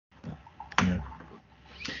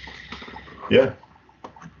Yeah.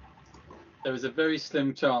 There is a very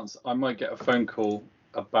slim chance I might get a phone call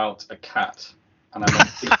about a cat, and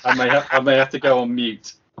I may have to go on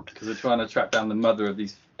mute because we're trying to track down the mother of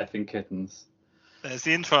these effing kittens. There's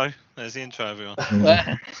the intro, everyone.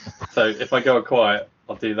 So if I go quiet,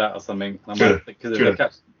 I'll do that or something. Because if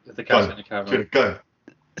the cat's in the camera. Go.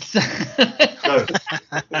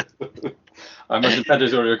 I imagine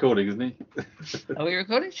Pedro's already recording, isn't he? Are we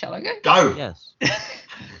recording? Shall I go? Go. Yes.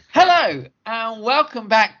 Hello, and welcome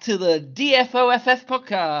back to the DFOFF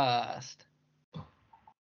podcast.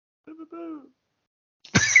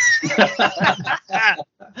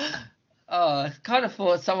 I kind of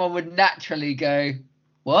thought someone would naturally go,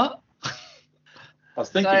 what? I was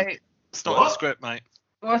thinking. It's not in the script, mate.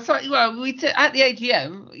 Well, at the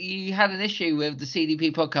AGM, you had an issue with the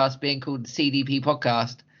CDP podcast being called the CDP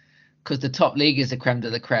podcast because the top league is the creme de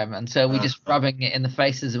la creme, and so we're just rubbing it in the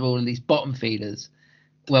faces of all of these bottom feeders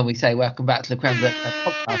when we say welcome back to the creme de la creme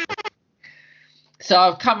podcast. So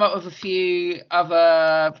I've come up with a few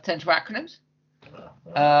other potential acronyms.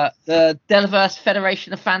 The Delaverse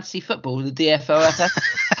Federation of Fantasy Football, the DFOFF.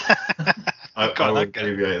 I would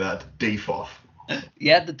abbreviate that to DFOF.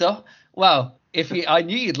 Yeah, the DOF. Well, I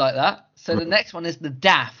knew you'd like that. So the next one is the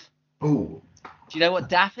DAF. Ooh. Do you know what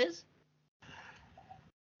DAF is?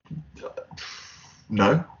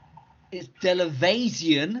 No. It's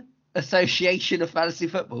Delavasian Association of Fantasy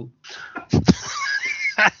Football.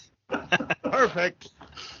 Perfect.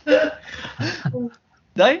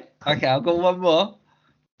 No? Okay, I've got one more.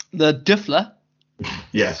 The DUFLA.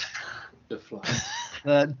 Yes. The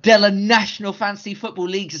InDelarnationale Fantasy Football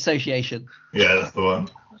Leagues Association. Yeah, that's the one.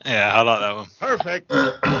 Yeah, I like that one. Perfect.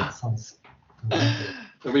 Sounds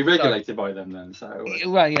It'll be regulated by them then. So.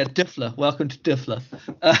 Well, yeah, DUFLA. Welcome to DUFLA.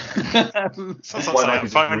 Sounds Why like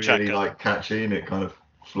it's a phone really checker. catchy and it kind of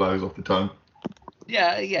flows off the tongue.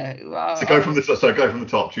 Yeah. So go from the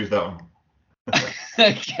top. Choose that one.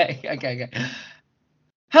 Okay.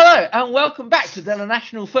 Hello and welcome back to the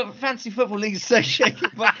National Fantasy Football League Association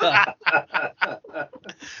podcast.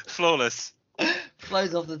 Flawless.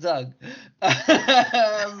 Flows off the tongue.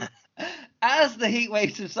 As the heat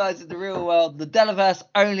wave subsides in the real world, the Delaverse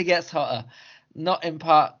only gets hotter, not in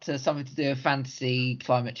part to something to do with fantasy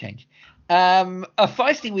climate change. A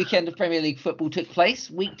feisty weekend of Premier League football took place.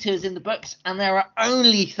 Week 2 is in the books, and there are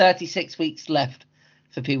only 36 weeks left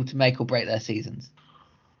for people to make or break their seasons.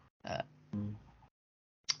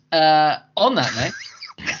 On that note,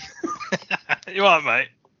 You are, mate.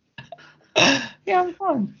 yeah, I'm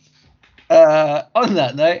fine. On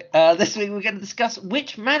that note, this week we're going to discuss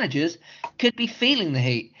which managers could be feeling the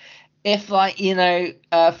heat. If, a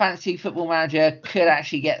fantasy football manager could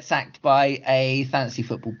actually get sacked by a fantasy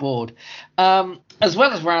football board, as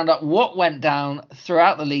well as round up what went down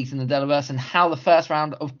throughout the leagues in the Delaverse and how the first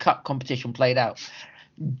round of cup competition played out.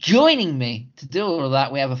 Joining me to do all of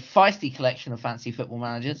that, we have a feisty collection of fantasy football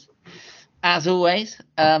managers. As always,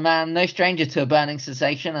 a man no stranger to a burning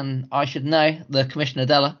sensation, and I should know, the Commissioner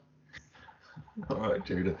Della. All right,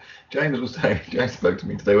 Judah. James spoke to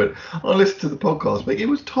me today. Went, I listened to the podcast, but it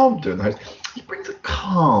was Tom doing the host. He brings a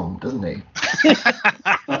calm, doesn't he?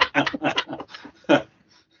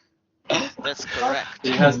 That's correct.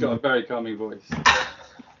 He has got a very calming voice.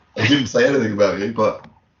 I didn't say anything about you, but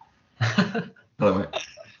hello, mate.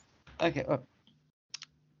 Okay, well,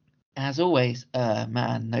 as always, a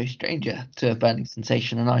man no stranger to a burning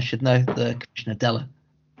sensation, and I should know, the Commissioner Della.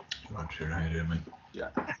 I'm sure how you doing, mate. Yeah.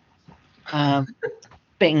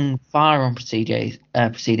 Spitting fire on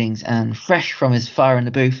proceedings and fresh from his fire in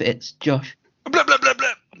the booth, it's Josh. Blah, blah, blah,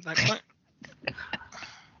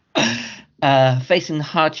 blah. Facing the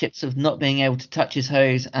hardships of not being able to touch his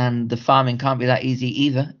hose, and the farming can't be that easy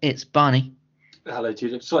either, it's Barney. Hello,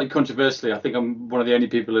 Tudor. Slightly controversially, I think I'm one of the only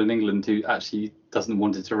people in England who actually doesn't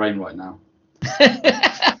want it to rain right now.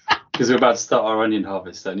 Because we're about to start our onion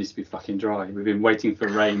harvest, so it needs to be fucking dry. We've been waiting for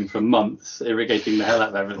rain for months, irrigating the hell out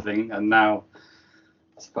of everything, and now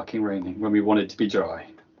it's fucking raining when we want it to be dry.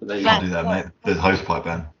 But there you Can't go. do that, mate. There's a hose pipe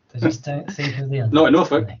ban. They just don't see through the end. Not in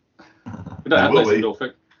Norfolk. We don't have will those in be.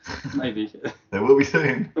 Norfolk. Maybe. There will be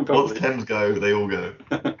soon. Probably. Once Thames go, they all go.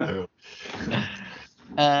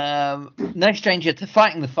 No stranger to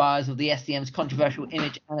fighting the fires of the SDM's controversial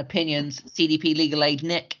image and opinions, CDP legal aid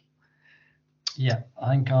Nick. Yeah,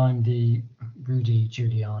 I think I'm the Rudy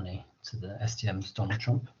Giuliani to the STM's Donald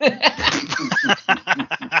Trump.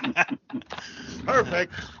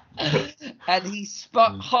 Perfect. And he's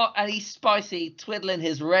hot and he's spicy, twiddling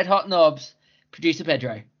his red hot knobs. Producer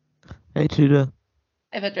Pedro. Hey, Tudor.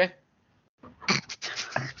 Hey, Pedro.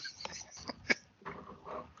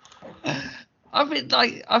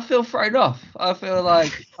 I feel thrown off. I feel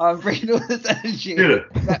like I'm bringing all this energy.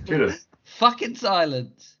 Tudor, Fucking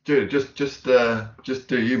silence. Tudor, just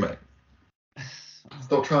do you, mate.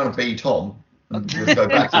 Stop trying to be Tom and just go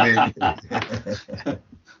back to the.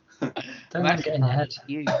 Don't let him get in your head.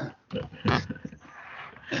 You.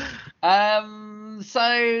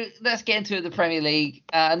 So let's get into the Premier League.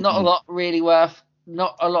 Not a lot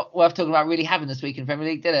worth talking about really happened this week in the Premier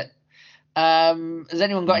League, did it? Has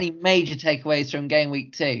anyone got any major takeaways from game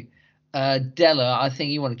week 2? Della, I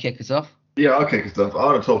think you want to kick us off. Yeah, I'll kick us off. I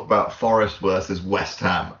want to talk about Forest versus West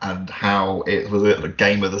Ham and how it was a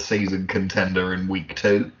game of the season contender in week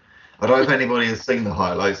 2. I don't know if anybody has seen the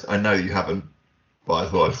highlights. I know you haven't, but I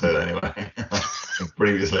thought I'd say it anyway. I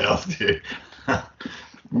previously asked you.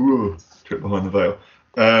 Ooh, trip behind the veil.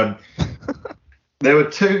 There were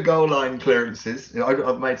 2 goal line clearances.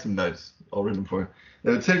 I've made some notes. I'll read them for you.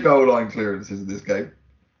 There were 2 goal line clearances in this game.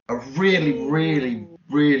 A really, really,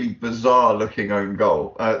 really bizarre looking own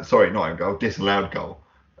goal. Sorry, not own goal, disallowed goal.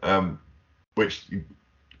 Which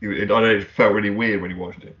I know it felt really weird when you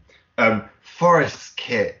watched it. Forest's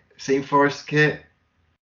kit. Seen Forest's kit?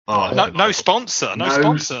 Oh, no sponsor.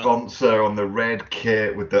 No sponsor on the red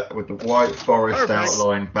kit with the white Forest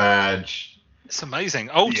outline badge. It's amazing.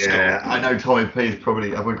 Old school. Yeah, I know Tommy P's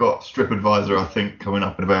probably. We've got Strip Advisor, I think, coming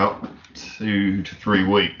up in about 2 to 3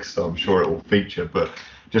 weeks. So I'm sure it will feature. But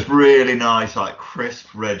just really nice, like crisp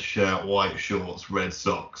red shirt, white shorts, red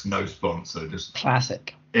socks, no sponsor, just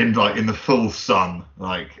classic. In the full sun,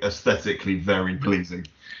 like aesthetically very pleasing.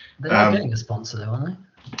 They're not getting a sponsor though, aren't they?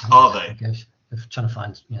 Are they? They're trying to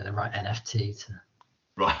find the right NFT to.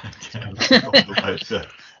 Right.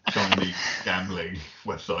 Chinese gambling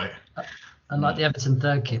website. Unlike the Everton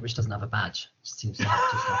third kit, which doesn't have a badge, it seems to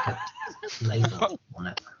have just like a label on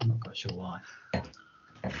it. I'm not quite sure why.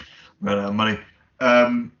 Ran out of money.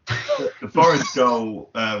 The Forest goal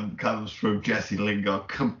comes from Jesse Lingard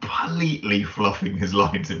completely fluffing his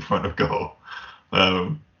lines in front of goal,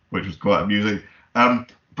 which was quite amusing. But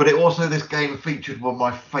this game featured one of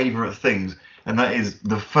my favourite things, and that is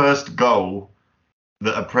the first goal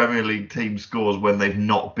that a Premier League team scores when they've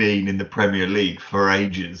not been in the Premier League for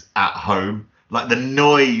ages at home. Like the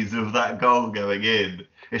noise of that goal going in.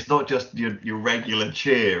 It's not just your regular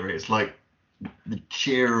cheer. It's like the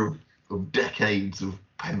cheer of decades of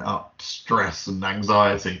pent up stress and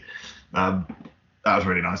anxiety. That was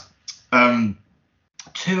really nice.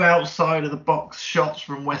 2 outside of the box shots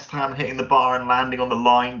from West Ham hitting the bar and landing on the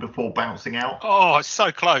line before bouncing out. Oh, it's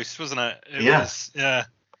so close, wasn't it?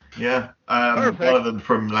 Yeah. One of them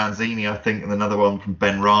from Lanzini, I think, and another one from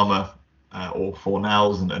Ben Rama, or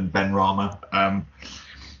Fornals and Ben Rama.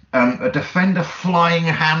 A defender flying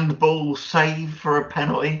handball save for a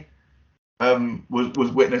penalty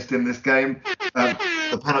was witnessed in this game.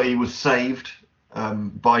 The penalty was saved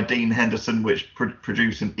by Dean Henderson, which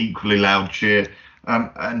produced an equally loud cheer.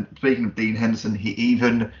 And speaking of Dean Henderson, he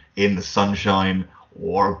even, in the sunshine,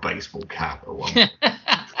 wore a baseball cap at one point.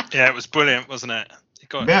 Yeah, it was brilliant, wasn't it? You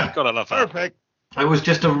gotta love that. Perfect. It was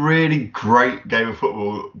just a really great game of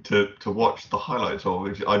football to watch the highlights of.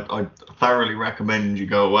 Which I thoroughly recommend you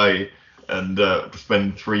go away and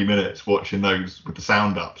spend 3 minutes watching those with the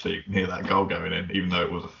sound up so you can hear that goal going in, even though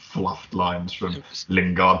it was fluffed lines from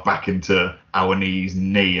Lingard back into Awani's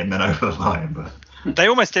knee and then over the line. But they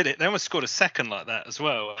almost did it. They almost scored a second like that as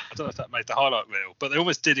well. I don't know if that made the highlight reel, but they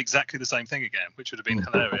almost did exactly the same thing again, which would have been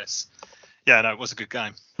hilarious. Yeah, no, it was a good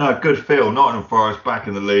game. No, good feel. Nottingham Forest back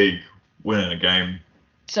in the league, winning a game.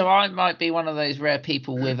 So I might be one of those rare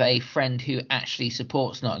people with a friend who actually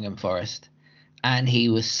supports Nottingham Forest, and he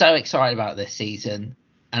was so excited about this season.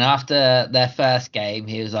 And after their first game,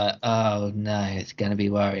 he was like, "Oh no, it's going to be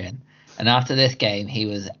worrying." And after this game, he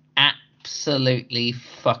was absolutely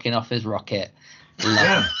fucking off his rocket.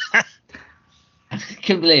 Yeah. I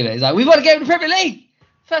couldn't believe it. He's like, "We've won a game in the Premier League,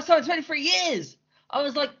 first time in 23 years." I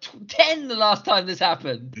was like 10 the last time this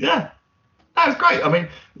happened. Yeah, that was great. I mean,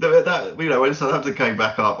 when Southampton came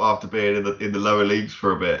back up after being in the lower leagues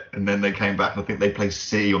for a bit, and then they came back. I think they played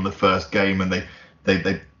City on the first game, and they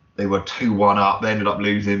were 2-1 up. They ended up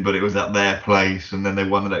losing, but it was at their place, and then they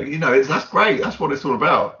won the. That's great. That's what it's all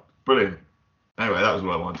about. Brilliant. Anyway, that was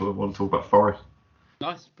what I wanted to talk about. Forest.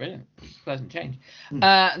 Nice, brilliant, pleasant change.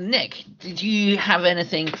 Nick, did you have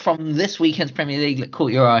anything from this weekend's Premier League that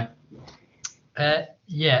caught your eye?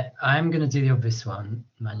 Yeah, I'm going to do the obvious one,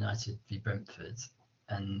 Man United v Brentford.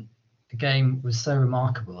 And the game was so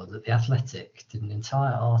remarkable that The Athletic did an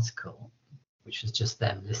entire article, which was just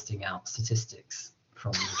them listing out statistics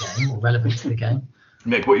from the game or relevant to the game.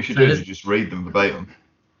 Nick, what you should do is just read them verbatim.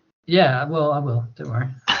 Yeah, well, I will. Don't worry.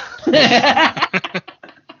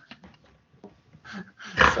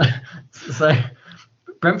 So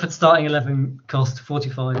Brentford starting 11 cost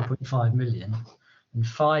 45.5 million, and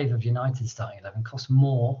 5 of United's starting 11 cost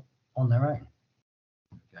more on their own.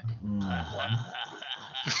 Okay. One.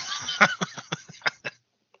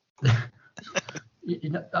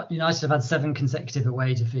 United have had 7 consecutive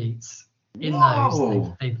away defeats. In those,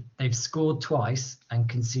 they've scored twice and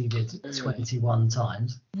conceded 21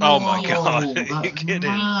 times. Oh my God! Are you That's kidding?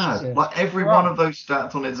 mad. Like every one of those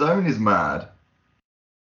stats on its own is mad.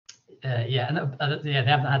 They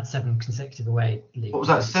haven't had 7 consecutive away league. What was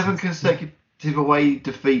that? 7 consecutive away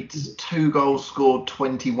defeats, 2 goals scored,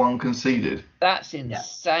 21 conceded. That's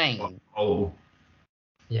insane. Oh.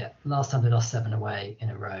 Yeah, last time they lost 7 away in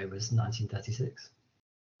a row was 1936.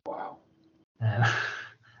 Wow.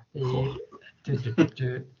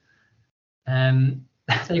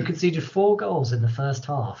 They've conceded 4 goals in the first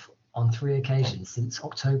half on 3 occasions since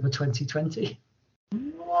October 2020.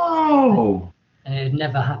 Whoa! And it had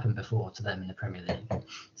never happened before to them in the Premier League.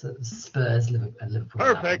 So Spurs, Liverpool.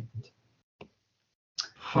 Perfect.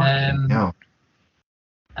 Yeah.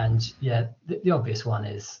 And yeah, the obvious one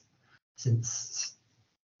is since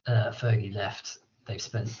Fergie left, they've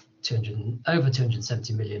spent over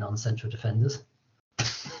 270 million on central defenders.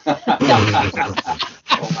 Oh,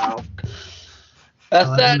 wow.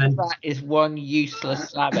 A third of that is one useless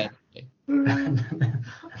slab entry. And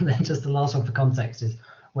then just the last one for context is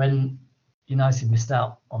when United missed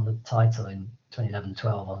out on the title in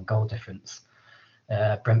 2011-12 on goal difference,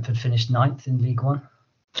 Brentford finished 9th in League One.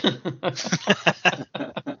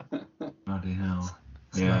 Bloody hell.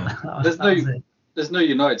 So Yeah. There's no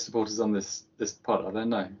United supporters on this pod, are there?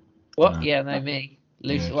 No. What? No. Yeah, no, me.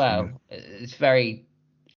 Loose. Yeah, well, true.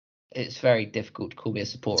 it's very difficult to call me a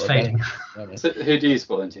supporter. It's fading. So who do you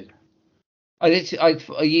support then, Tudor?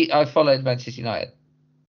 I followed Manchester United.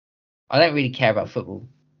 I don't really care about football.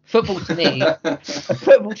 Football to me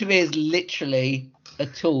is literally a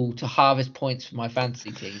tool to harvest points for my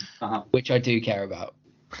fantasy team, which I do care about.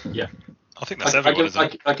 Yeah. I think that's everyone,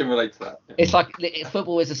 isn't it? I can relate to that. Yeah. It's like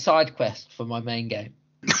football is a side quest for my main game.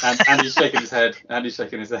 And he's shaking his head. I just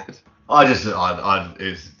wanted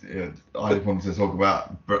to talk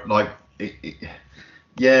about, but like,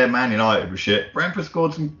 Man United was shit. Brentford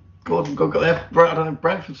scored some goals. I don't know.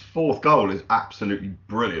 Brentford's 4th goal is absolutely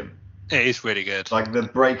brilliant. It is really good. Like the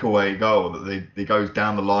breakaway goal that he goes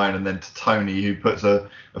down the line and then to Tony, who puts a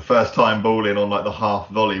first time ball in on like the half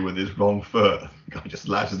volley with his wrong foot. Guy just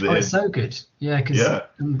lashes it in. It's so good. Yeah, because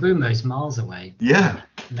Mbumo's miles away. Yeah.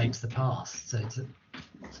 Makes the pass. So it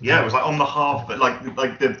was like on the half,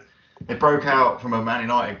 they broke out from a Man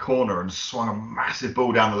United corner and swung a massive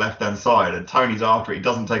ball down the left-hand side, and Tony's after it. He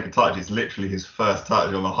doesn't take a touch. It's literally his first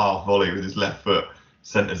touch on the half volley with his left foot,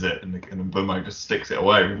 centres it, and Mbumo just sticks it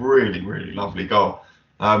away. Really, really lovely goal.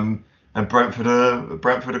 And Brentford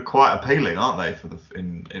are quite appealing, aren't they,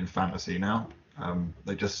 in fantasy now?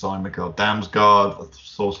 They just signed Mikael Damsgaard. I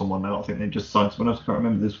saw someone else. I think they just signed someone else. I can't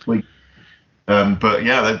remember this week. But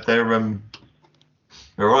yeah,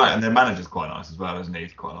 they're right, and their manager's quite nice as well, isn't he?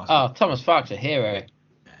 He's quite nice. Oh, Thomas Farke's a hero.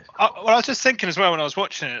 I was just thinking as well when I was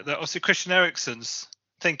watching it that obviously Christian Eriksen's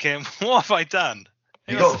thinking, what have I done?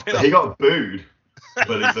 He got booed,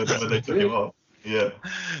 but they took him off. Yeah.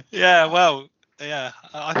 Yeah, well, yeah,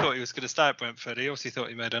 I thought he was going to stay at Brentford. He obviously thought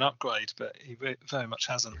he made an upgrade, but he very much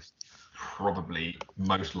hasn't. Probably,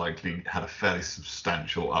 most likely, had a fairly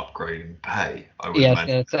substantial upgrade in pay. I was going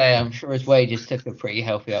to say, I'm sure his wages took a pretty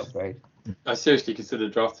healthy upgrade. I seriously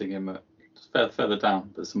considered drafting him further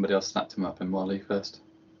down, but somebody else snapped him up in my league first.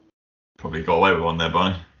 Probably got away with one there,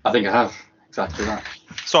 Barney. I think I have. Exactly that.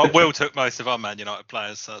 So Will took most of our Man United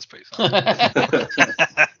players, so that's pretty fun.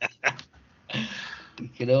 You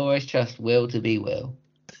can always trust Will to be Will.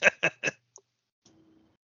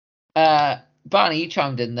 Barney, you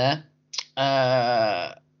chimed in there.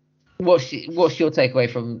 What's your takeaway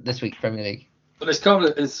from this week's Premier League? Well,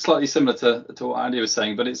 it's slightly similar to what Andy was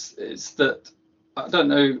saying, but it's that I don't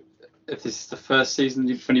know if this is the first season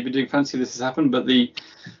when you've been doing fantasy this has happened, but the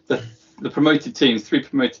promoted teams, 3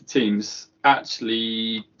 promoted teams,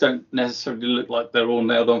 actually don't necessarily look like they're all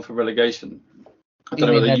nailed on for relegation. I don't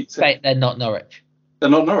know whether they're not Norwich. They're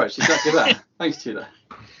not Norwich, exactly that. Thanks, Tudor.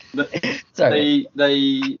 Sorry.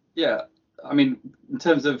 Yeah. I mean, in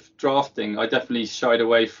terms of drafting, I definitely shied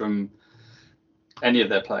away from any of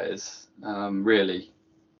their players, really.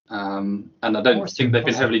 And I don't think they've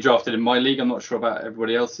been heavily drafted in my league. I'm not sure about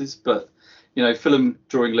everybody else's, but Fulham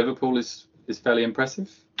drawing Liverpool is fairly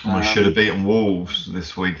impressive. We should have beaten Wolves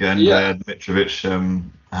this weekend. Yeah. Mitrovic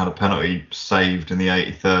had a penalty saved in the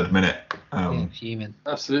 83rd minute.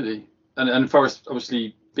 Absolutely. And Forest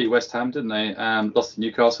obviously beat West Ham, didn't they? Lost to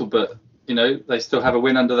Newcastle, but they still have a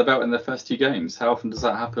win under the belt in their first 2 games. How often does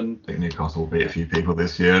that happen? I think Newcastle will beat a few people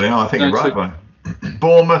this year. I think you're No, right, man.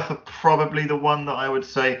 Bournemouth are probably the one that I would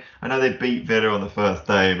say. I know they beat Villa on the first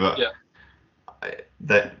day, but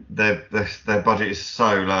their budget is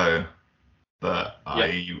so low that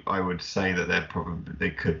I would say that they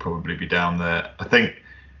could probably be down there. I think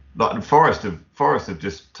like Forest have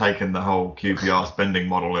just taken the whole QPR spending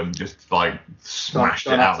model and just like smashed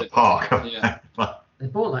it out of the park. Yeah. They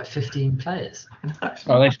bought like 15 players.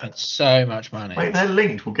 Oh, they spent so much money. Mate, they're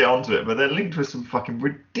linked. We'll get onto it, but they're linked with some fucking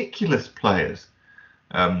ridiculous players.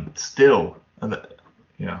 Still,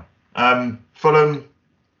 Fulham.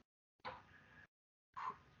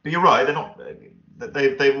 But you're right. They're not.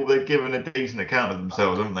 They've given a decent account of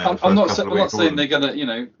themselves, haven't they? I'm not saying they're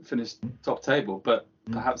gonna finish top table, but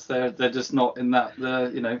perhaps they're just not in that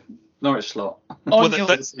Norwich slot. Oh,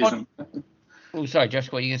 sorry,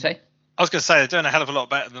 Josh. What are you gonna say? I was going to say they're doing a hell of a lot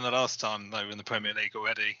better than the last time they were in the Premier League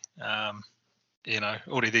already.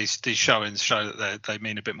 All of these showings show that they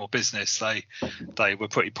mean a bit more business. They were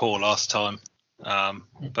pretty poor last time,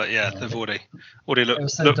 but they've already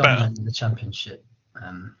looked better. In the Championship,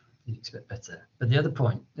 you'd expect better. But the other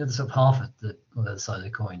sort of half of the other side of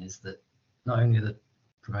the coin is that not only the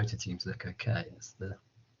promoted teams look okay, it's the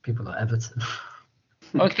people like Everton.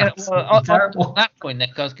 On that point,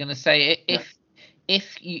 Nick, I was going to say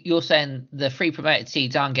if you're saying the 3 promoted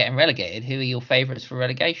seeds aren't getting relegated, who are your favourites for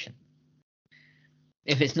relegation?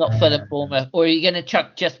 If it's not Fulham, Bournemouth, or are you going to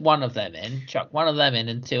chuck just one of them in? Chuck one of them in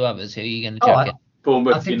and 2 others. Who are you going to chuck in?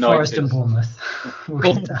 Bournemouth, I think United. Forest and Bournemouth.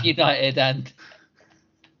 Bournemouth, United, and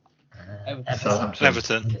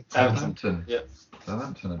Everton. Yeah.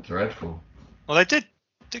 Southampton are dreadful. Well, they did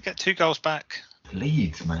get 2 goals back.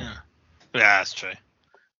 Leeds, man. Yeah, that's true.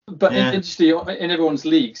 But interestingly, in everyone's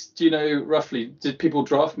leagues, do you know roughly, did people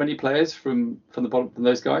draft many players from the bottom, from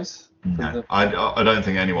those guys? No, I don't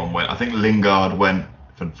think anyone went. I think Lingard went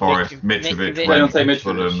for Forest, Mitrovic went for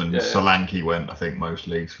Fulham, and Solanke went, I think, most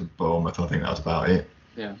leagues for Bournemouth. I think that's about it.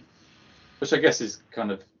 Yeah. Which I guess is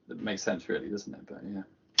kind of, it makes sense really, doesn't it? But yeah.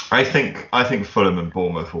 I think Fulham and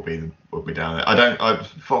Bournemouth will be down there.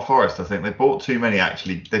 For Forest, I think they bought too many.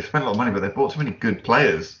 Actually, they've spent a lot of money, but they bought too many good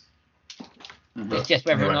players. Mm-hmm. It's just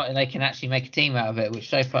whether or not they can actually make a team out of it, which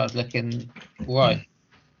so far is looking right.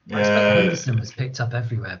 Henderson was picked up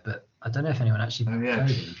everywhere, but I don't know if anyone actually. Oh yeah,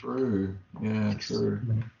 true. Yeah, true.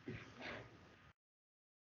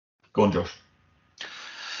 Go on, Josh.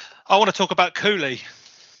 I want to talk about Koulibaly.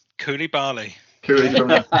 Koulibaly from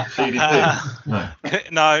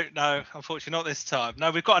CDP. No, unfortunately not this time.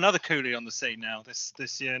 No, we've got another Koulibaly on the scene now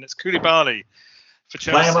this year, and it's Koulibaly for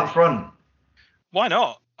Chelsea. Play him up front. Why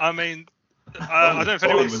not? I mean, I don't know if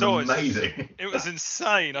anyone saw it. Amazing. It was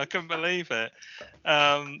insane. I couldn't believe it.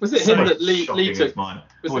 Was it him that Lee took?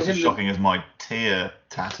 Was it shocking as my tear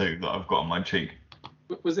tattoo that I've got on my cheek?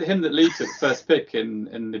 Was it him that Lee took first pick in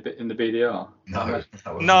the BDR? No,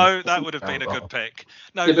 that would have been a good pick.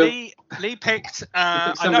 No, Lee picked.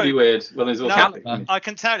 Somebody weird. Well, there's also I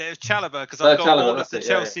can tell it was Chalobah because I've got all of the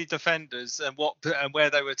Chelsea defenders and where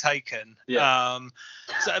they were taken. Yeah.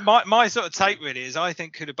 So my sort of take really is I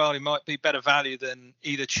think Koulibaly might be better value than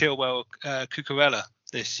either Chilwell or Cucurella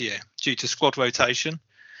this year due to squad rotation,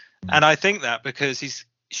 and I think that because he's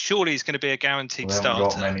going to be a guaranteed starter. They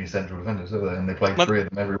haven't got many central defenders, have they? And they play 3 of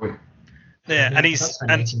them every week. Yeah, and he's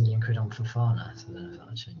spent 80 million quid on Fofana, so I don't know if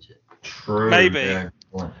that'll change it. True. Maybe,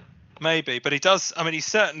 but he does. I mean, he's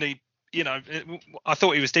certainly. I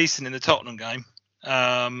thought he was decent in the Tottenham game.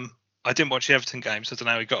 I didn't watch the Everton game, so I don't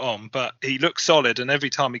know how he got on, but he looked solid. And every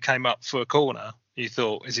time he came up for a corner, you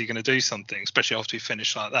thought, is he going to do something? Especially after he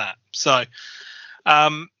finished like that. So,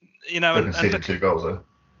 and 2 goals though.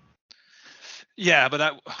 Yeah, but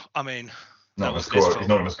he's not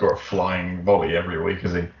going to score a flying volley every week,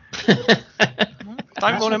 is he?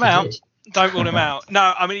 Don't rule him out. Don't rule him out.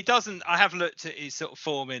 No, I mean, he doesn't. I have looked at his sort of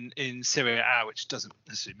form in Serie A, which doesn't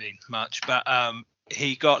necessarily mean much, but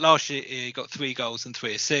last year he got 3 goals and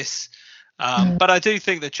 3 assists. But I do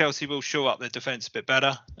think that Chelsea will shore up their defence a bit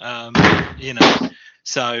better.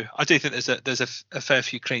 So I do think there's a fair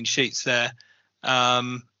few clean sheets there.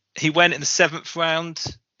 He went in the 7th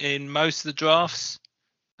round in most of the drafts,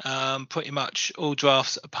 pretty much all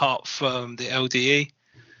drafts apart from the LDE.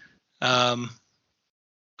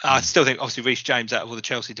 I still think obviously Reece James out of all the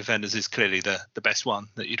Chelsea defenders is clearly the best one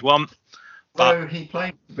that you'd want. So he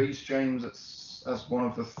played Reece James as one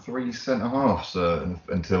of the 3 centre halves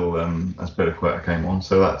until Azpilicueta came on.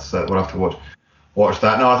 So that's we'll have to watch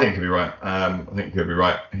that. No, I think he could be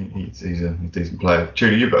right. He's a decent player.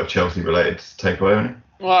 Julie, you've got a Chelsea related takeaway, haven't you?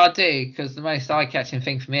 Well, I do, because the most eye-catching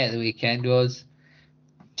thing for me at the weekend was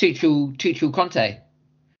Tuchel Conte.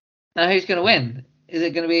 Now who's going to win? Is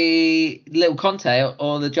it going to be little Conte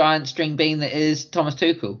or the giant string bean that is Thomas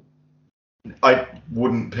Tuchel? I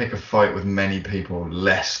wouldn't pick a fight with many people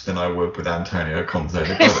less than I would with Antonio Conte.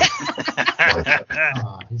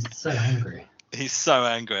 Oh, he's so angry. He's so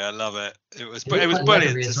angry. I love it. It was Quite brilliant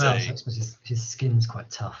leathery to as well, see. so I suppose his skin's quite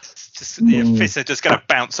tough. Just the fists are just going to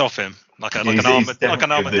bounce off him like an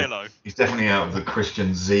armadillo. He's definitely out of the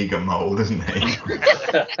Christian Ziege mold, isn't he?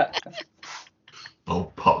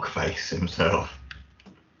 Old pockface himself.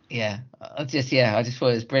 Yeah, I just thought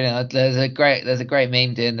it was brilliant. There's a great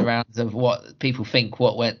meme doing the rounds of what people think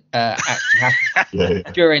what went actually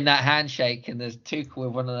happened during that handshake, and there's Tuchel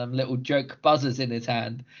with one of them little joke buzzers in his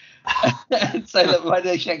hand. So that when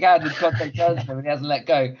they shake hands and Conte turns to him and he hasn't let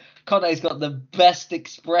go, Conte's got the best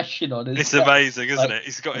expression on his face. It's amazing, isn't it?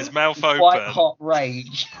 He's got his mouth open. White hot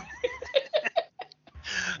rage.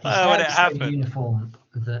 When it happened. Uniform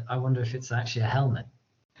that I wonder if it's actually a helmet.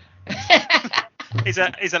 He's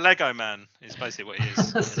a Lego man. Is basically what he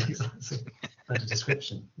is. That's a better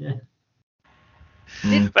description. Yeah.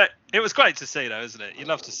 But it was great to see, though, isn't it? You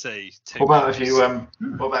love to see. What about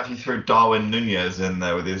if you threw Darwin Nunez in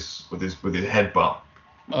there with his headbutt?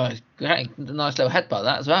 Oh, it's great! Nice little headbutt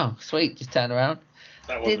that as well. Sweet, just turn around.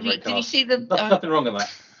 Did you see the? Nothing wrong with that.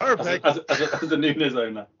 Perfect. As a Nunes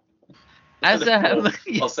owner.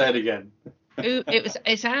 I'll say it again.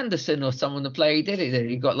 It's Anderson or someone the player he did it.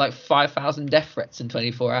 He got like 5,000 death threats in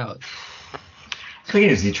 24 hours. The thing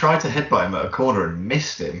is, he tried to headbutt him at a corner and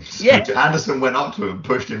missed him. So Yeah. Anderson went up to him,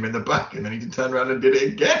 pushed him in the back, and then he turned around and did it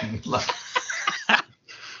again.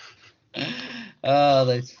 Oh,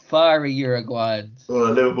 those fiery Uruguayans.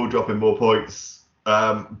 Well, Liverpool dropping more points,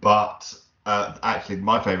 but actually,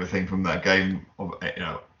 my favourite thing from that game,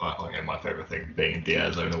 again, my favourite thing being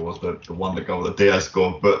Diaz owner was the wonder goal that Diaz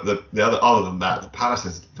scored. But the other than that, the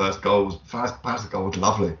Palace's Palace's goal was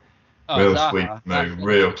lovely. Real Zaha, sweet move,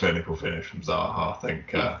 real clinical finish from Zaha. I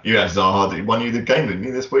think you had Zaha won you the game, didn't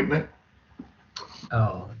you, this week, Nick?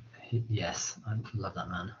 Oh, yes, I love that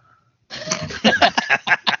man.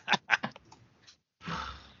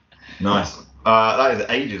 Nice. That is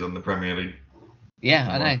ages on the Premier League. Yeah,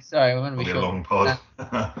 I know. Sorry, I want to be Probably sure. a long pod.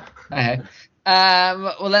 Okay.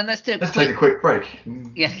 Well, then let's do. Let's take a quick break.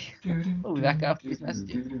 Yeah. We'll be back after these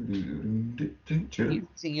messages.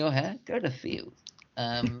 Using your hair, go to the field.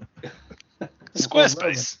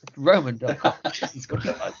 Squarespace. Roman.com. He's got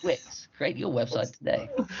 5 Wix. Create your website today.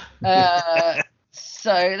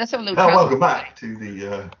 So let's have a little. Welcome back to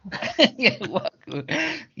the. Yeah, welcome.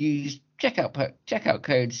 Use checkout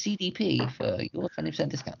code CDP for your 20%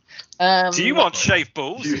 discount. Do you want shaved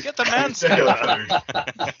balls? You get the man's code.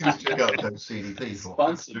 Use checkout code CDP for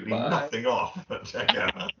absolutely nothing off at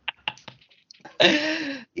checkout.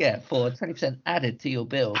 Yeah, for 20% added to your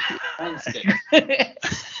bill. So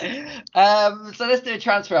let's do a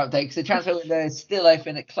transfer update because the transfer window is still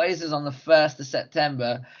open. It closes on the 1st of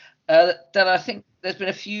September. Then I think there's been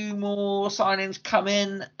a few more signings come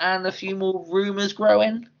in and a few more rumours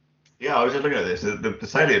growing. Yeah, I was just looking at this. The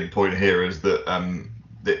salient point here is that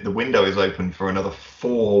the window is open for another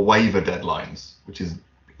 4 waiver deadlines, which is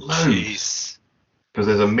loads. Because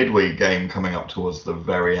there's a midweek game coming up towards the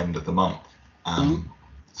very end of the month.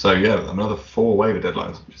 So yeah, another 4 waiver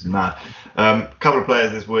deadlines, which is mad. Couple of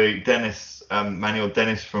players this week. Manuel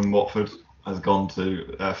Dennis from Watford has gone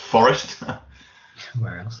to Forest.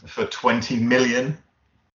 Where else? For 20 million.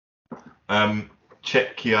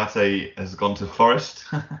 Chet Kiate has gone to Forest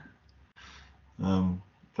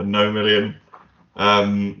for no million.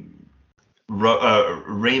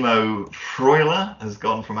 Remo Freuler has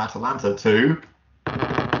gone from Atalanta to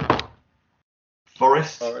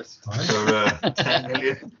Forest for 10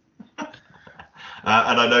 million.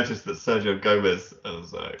 And I noticed that Sergio Gomez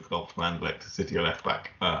has gone from Anderlecht to City left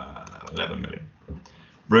back, 11 million.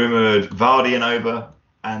 Rumoured Vardy and Oba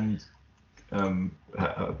and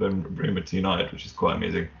have been rumoured to United, which is quite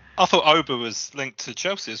amusing. I thought Oba was linked to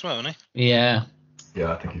Chelsea as well, wasn't he? Yeah.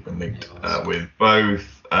 Yeah, I think he's been linked with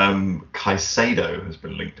both. Caicedo has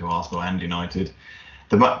been linked to Arsenal and United.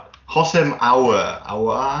 Hosem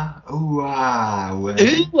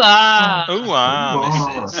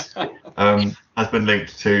has been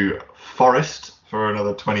linked to Forest for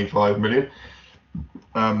another 25 million.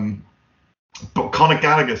 But Conor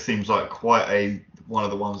Gallagher seems like quite one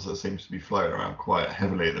of the ones that seems to be floating around quite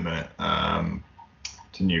heavily at the minute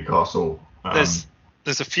to Newcastle.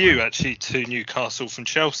 There's a few actually to Newcastle from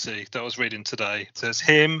Chelsea that I was reading today. There's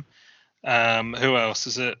him. Who else?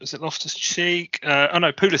 Is it Loftus-Cheek?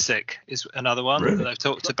 Pulisic is another one that they've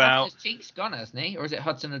talked about. Loftus-Cheek's gone, hasn't he? Or is it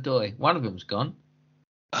Hudson-Odoi? One of them's gone.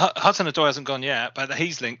 Hudson-Odoi hasn't gone yet, but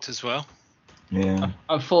he's linked as well. Yeah.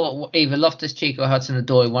 I thought either Loftus-Cheek or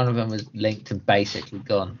Hudson-Odoi, one of them was linked and basically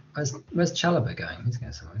gone. Where's Chalobah going? He's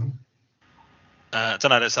going somewhere. I don't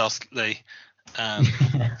know. Let's ask Lee.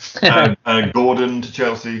 Gordon to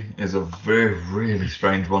Chelsea is a really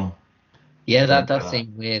strange one. Yeah, that does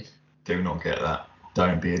seem weird. Do not get that.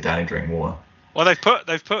 Don't be a daddy, drink water. Well,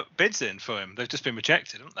 they've put bids in for him. They've just been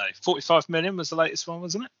rejected, haven't they? 45 million was the latest one,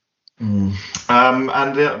 wasn't it? And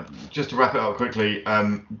just to wrap it up quickly,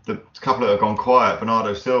 the couple that have gone quiet,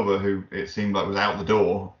 Bernardo Silva, who it seemed like was out the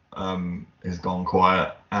door, has gone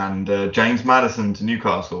quiet, and James Maddison to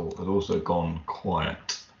Newcastle has also gone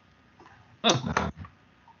quiet.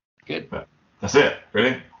 Good. But that's it,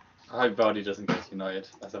 really. I hope Vardy doesn't go to United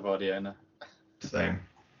as a Vardy owner. Same.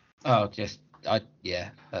 Oh, we're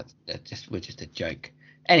just a joke.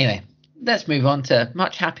 Anyway, let's move on to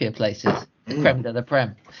much happier places. The Prem de la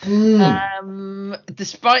Prem.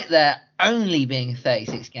 Despite there only being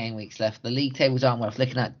 36 game weeks left, the league tables aren't worth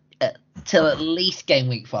looking at till at least game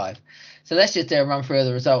week 5. So let's just do a run through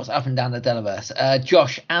the results up and down the Delaverse.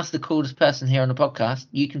 Josh, as the coolest person here on the podcast,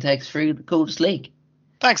 you can take us through the coolest league.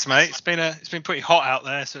 Thanks, mate. It's been pretty hot out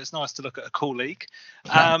there, so it's nice to look at a cool league.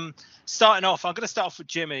 Starting off, I'm going to start off with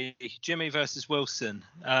Jimmy versus Wilson.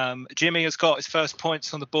 Jimmy has got his first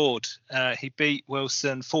points on the board. He beat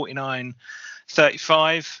Wilson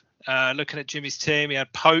 49-35. Looking at Jimmy's team, he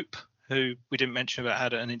had Pope, who we didn't mention but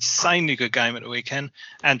had an insanely good game at the weekend,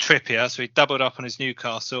 and Trippier, so he doubled up on his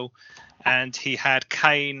Newcastle. And he had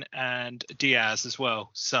Kane and Diaz as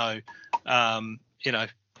well. So,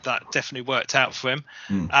 that definitely worked out for him.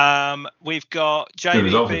 We've got Jamie. Good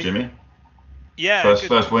result for Jimmy. Yeah.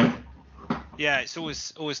 First win. Yeah, it's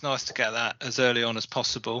always nice to get that as early on as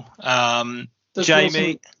possible.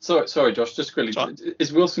 Jamie. Sorry, Josh. Just quickly,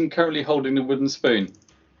 is Wilson currently holding the wooden spoon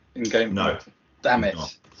in game? No. Damn it.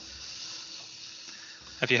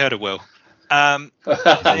 Have you heard of Will? Also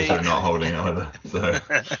not holding either. So.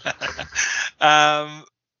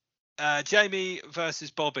 Jamie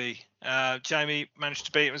versus Bobby. Jamie managed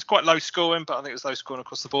to beat. It was quite low scoring, but I think it was low scoring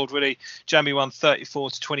across the board. Really, Jamie won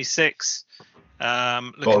 34-26.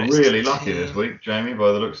 Got really lucky this week, Jamie,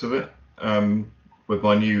 by the looks of it. With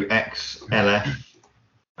my new XLF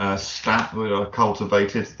stat that I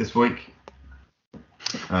cultivated this week.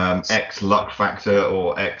 X luck factor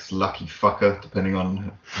or X lucky fucker, depending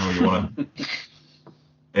on how you want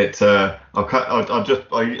to.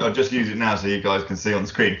 I'll just use it now so you guys can see on the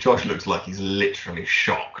screen. Josh looks like he's literally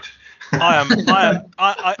shocked. I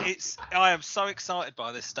am so excited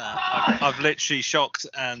by this stat. I've literally shocked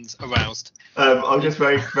and aroused. I'll just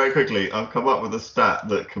very quickly. I've come up with a stat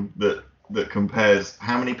that compares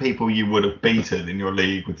how many people you would have beaten in your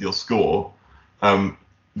league with your score,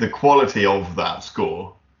 the quality of that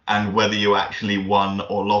score, and whether you actually won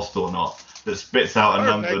or lost or not. That spits out a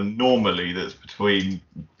number normally that's between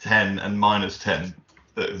 10 and minus 10.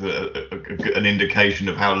 That's an indication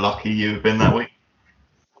of how lucky you've been that week.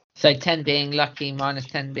 So 10 being lucky, minus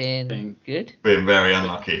 10 being good? Being very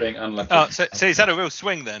unlucky. Being unlucky. Oh, so he's had a real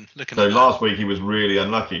swing then. Last week he was really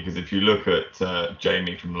unlucky because if you look at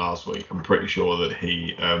Jamie from last week, I'm pretty sure that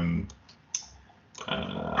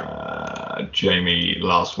Jamie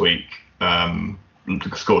last week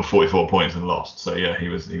scored 44 points and lost. So yeah, he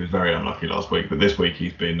was very unlucky last week. But this week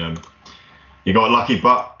he's been he got lucky,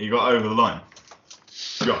 but he got over the line.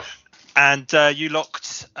 Josh. And you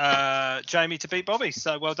locked Jamie to beat Bobby,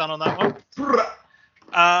 so well done on that one.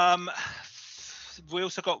 We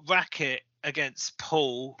also got Racket against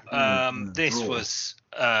Paul. This draw. Was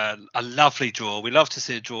a lovely draw. We love to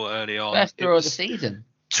see a draw early on. Best draw of the season.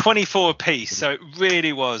 24 apiece, so it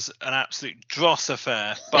really was an absolute dross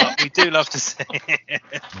affair, but we do love to see it.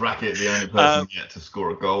 Racket, the only person yet to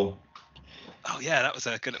score a goal. Oh yeah, that was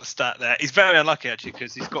a good little stat there. He's very unlucky actually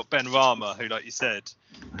because he's got Ben Rama, who, like you said,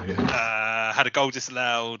 had a goal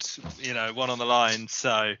disallowed, one on the line.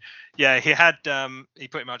 So yeah, he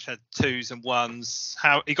pretty much had 2s and 1s.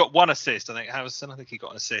 He got 1 assist, I think. Harrison, I think he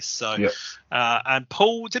got an assist. So and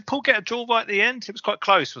did Paul get a draw right at the end? It was quite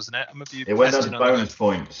close, wasn't it? It went down to bonus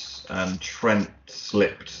points, and Trent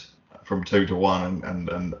slipped from 2 to 1,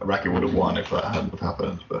 and Racket would have won if that hadn't have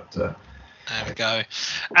happened, but. There we go.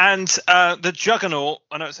 And the Juggernaut,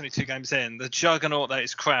 I know it's only 2 games in, the Juggernaut that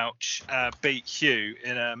is Crouch beat Hugh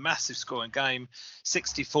in a massive scoring game,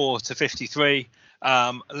 64-53.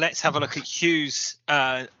 Let's have a look at Hugh's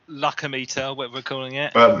luckometer, what we're calling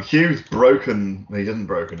it. Hugh's broken, he hasn't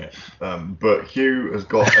broken it, but Hugh has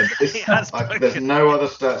got, there's no other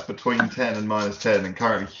stats between 10 and minus 10, and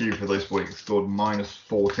currently Hugh for this week scored minus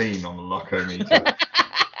 14 on the luckometer.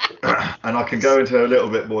 And I can go into a little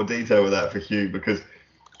bit more detail with that for Hugh, because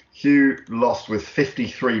Hugh lost with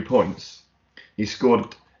 53 points. He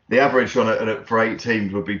scored, the average on it for 8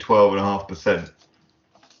 teams would be 12.5%.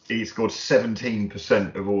 He scored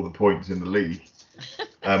 17% of all the points in the league.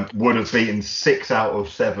 Would have beaten 6 out of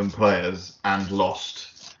 7 players and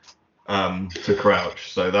lost to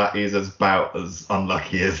Crouch. So that is about as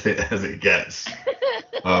unlucky as it gets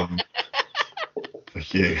for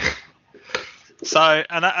Hugh. So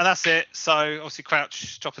and that's it. So obviously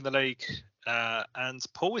Crouch top in the league, and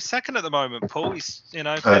Paul is second at the moment. Paul is, there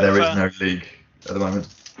is no league at the moment.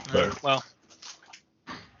 So. Well,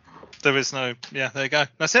 there is no. Yeah, there you go.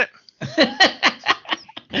 That's it.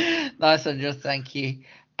 Nice one, just thank you.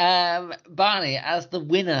 Barney, as the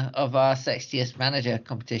winner of our Sexiest Manager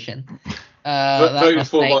competition, voted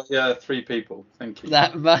for by 3 people. Thank you.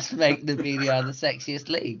 That must make the BDR the sexiest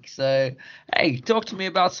league. So, hey, talk to me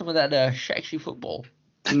about some of that sexy football.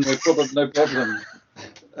 No problem.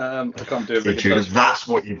 I can't do it. That's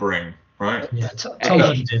what you bring, right? Yeah, Tom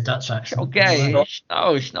already did Dutch accent. Okay, no,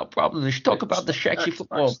 it's no problem. Let's talk about the sexy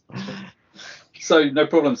football. So, no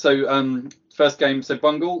problem. So, first game, so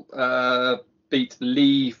Bungle beat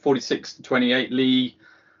Lee 46-28. Lee,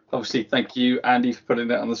 obviously, thank you, Andy, for putting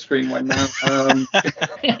that on the screen right now.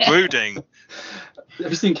 Brooding. Have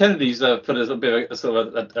you seen Kennedy's put a bit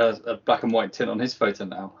of a black and white tint on his photo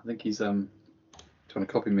now? I think he's trying to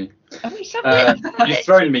copy me. He's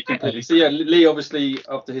thrown me completely. So yeah, Lee obviously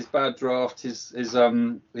after his bad draft, his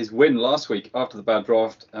win last week after the bad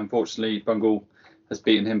draft, unfortunately Bungle has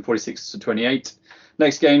beaten him 46-28.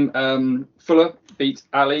 Next game, Fuller beat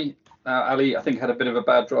Ali. Ali, I think, had a bit of a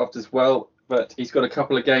bad draft as well, but he's got a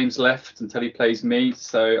couple of games left until he plays me,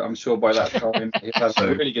 so I'm sure by that time he'll have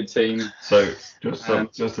a really good team. So just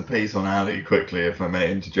a piece on Ali quickly, if I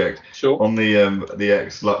may interject. Sure. On the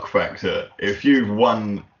X luck factor, if you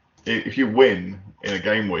win in a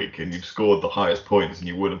game week and you've scored the highest points and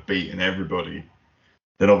you would have beaten everybody,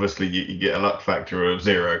 then obviously you get a luck factor of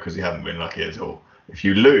 0 because you haven't been lucky at all. If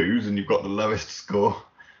you lose and you've got the lowest score,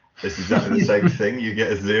 it's exactly the same thing. You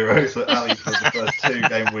get a 0. So Ali, for the first 2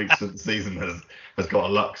 game weeks of the season, has got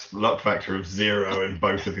a luck factor of 0 in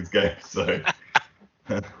both of his games. So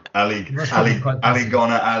Ali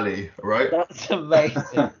gone at Ali, right? That's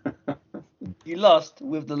amazing. You lost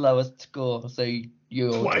with the lowest score, so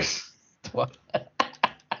you're twice.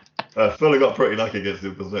 Fuller got pretty lucky against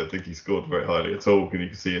him because I don't think he scored very highly at all. And you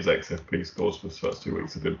can see his XFP scores for the first 2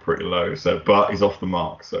 weeks have been pretty low. So, but he's off the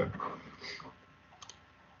mark. So.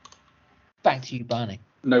 Back to you, Barney.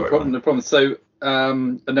 No problem. So,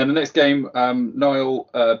 and then the next game, Niall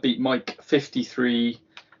beat Mike 53-38.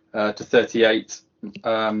 It's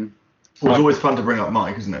always fun to bring up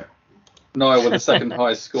Mike, isn't it? Niall with the second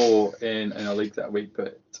highest score in our league that week.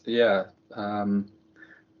 But yeah,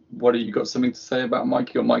 what have you got something to say about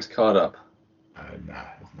Mike? You got Mike's card up. Nah,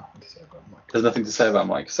 there's nothing to say about Mike. There's nothing to say about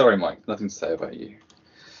Mike. Sorry, Mike, nothing to say about you.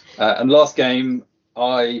 And last game,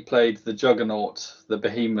 I played the juggernaut, the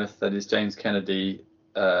behemoth that is James Kennedy,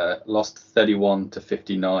 lost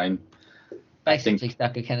 31-59. Basically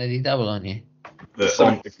stuck a Kennedy double on you.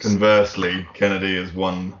 Conversely, Kennedy has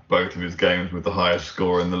won both of his games with the highest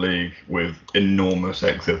score in the league with enormous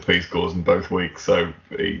XFP scores in both weeks. So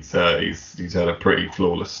he's had a pretty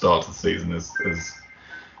flawless start to the season as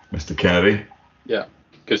Mr. Kennedy. Yeah,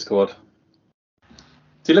 good squad.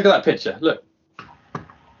 See, look at that picture. Look.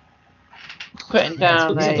 Putting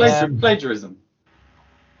down plagiarism.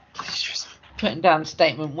 Putting down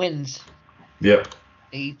statement wins. Yep.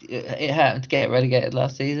 It hurt him to get relegated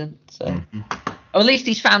last season, so or at least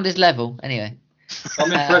he's found his level anyway.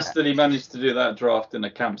 I'm impressed that he managed to do that draft in a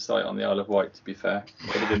campsite on the Isle of Wight. To be fair,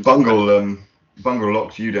 Bungle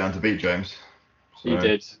locked you down to beat James. So. He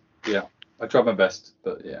did. Yeah, I tried my best,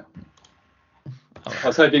 but yeah. I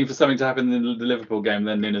was hoping for something to happen in the Liverpool game.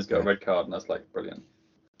 Then Nunes got a red card, and that's like brilliant.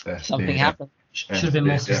 Something happened. Should have been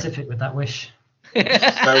more specific with that wish.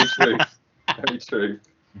 Very true. Very true.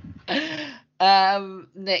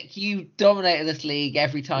 Nick, you dominated this league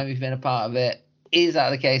every time you've been a part of it. Is that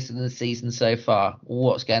the case in the season so far?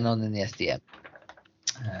 What's going on in the SDM?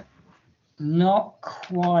 Not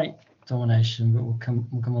quite domination, but we'll come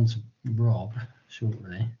on to Rob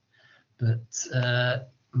shortly. But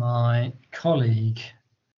my colleague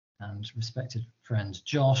and respected friend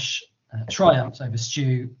Josh triumphed over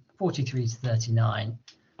Stu 43-39,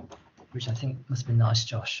 which I think must have been nice,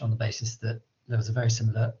 Josh, on the basis that there was a very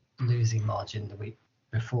similar losing margin the week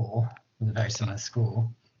before with a very similar score.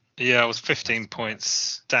 Yeah, I was 15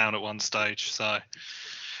 points down at one stage, so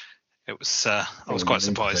it was. I was quite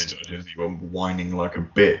surprised. You were whining like a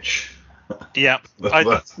bitch. Yeah, the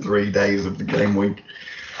first 3 days of the game week.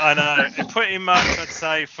 I know. Pretty much, I'd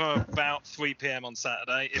say for about 3 p.m. on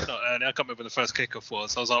Saturday, if not earlier. I can't remember when the first kickoff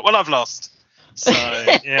was. I was like, well, I've lost. So,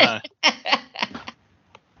 I'll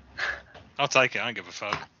take it. I don't give a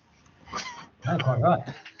fuck. Oh, quite right.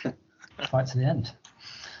 Fight to the end.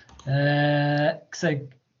 So,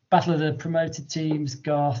 battle of the promoted teams.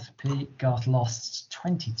 Garth lost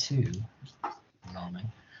 22.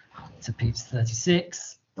 Alarming. To Pete's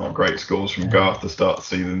 36. Not great scores from Garth to start the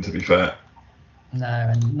season, to be fair. No,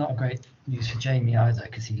 and not great news for Jamie either,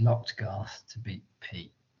 because he locked Garth to beat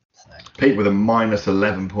Pete. So. Pete with a minus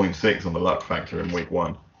 11.6 on the luck factor in week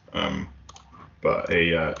 1. But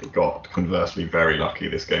he got conversely very lucky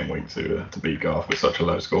this game week to beat Garth with such a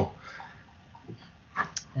low score.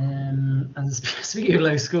 And speaking of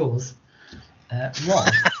low scores, Rob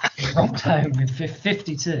robbed home with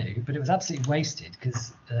 52, but it was absolutely wasted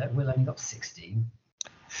because Will only got 16.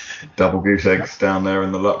 Double goose eggs down there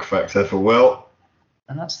in the luck factor for Will.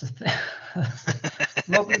 And that's the thing.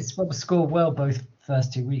 Rob scored well both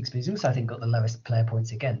first 2 weeks, but he's also, I think, got the lowest player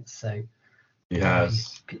points against. So he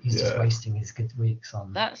has. He's just wasting his good weeks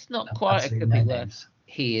on. That's not quite a good thing worth.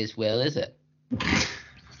 He is Will, is it?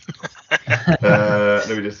 Let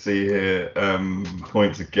me just see here.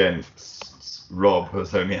 Points against. Rob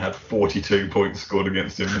has only had 42 points scored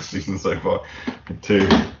against him this season so far in two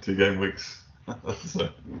game weeks. So,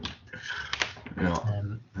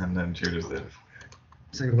 and then Tudor's there.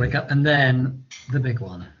 So you wake up, and then the big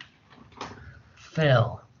one.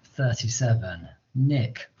 Phil, 37.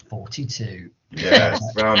 Nick, 42. Yes,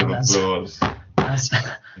 round of applause. That's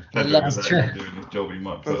true. Doing his job, he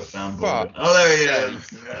might put a soundboard in. Oh, there he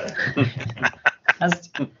is.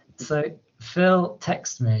 So Phil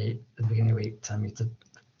texted me at the beginning of the week telling me to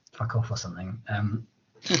fuck off or something.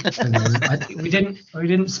 We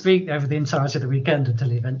didn't speak over the entirety of the weekend until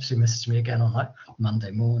he eventually messaged me again on like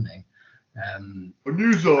Monday morning. I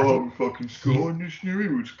knew Zaha would fucking score, and just knew he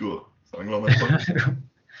would score. Something like that.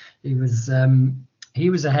 He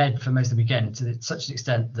was ahead for most of the weekend to such an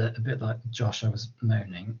extent that, a bit like Josh, I was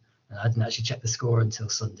moaning. And I didn't actually check the score until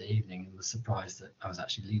Sunday evening and was surprised that I was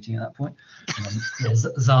actually leading at that point. And then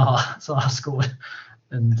Zaha scored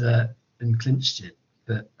and clinched it.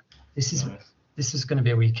 But this is going to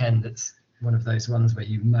be a weekend that's one of those ones where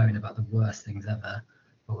you moan about the worst things ever,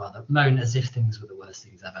 or rather moan as if things were the worst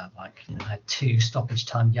things ever. Like, I had 2 stoppage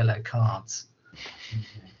time yellow cards,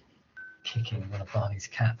 kicking one of Barney's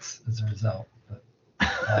cats as a result. But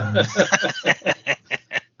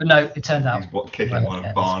no, it turned out. He's kicking one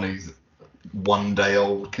of Barney's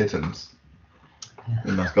 1-day-old kittens. Yeah.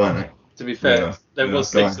 Nice guy, mate. To be fair, there was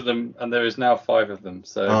 6 of them, and there is now 5 of them.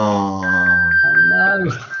 So. Oh no!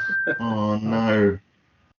 Oh no!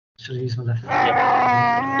 Should I use my left?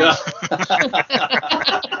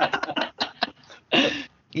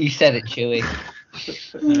 You said it, Chewy.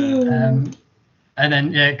 And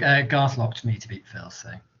then Garth locked me to beat Phil, so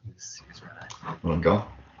he was right. Well done, Garth.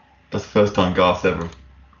 That's the first time Garth's ever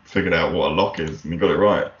figured out what a lock is, and he got it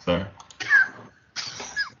right. So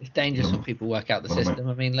it's dangerous when people work out the system.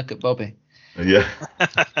 I mean, look at Bobby. Yeah.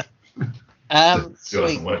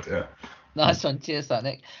 Sweet. Worked, yeah. Nice one. Cheers, that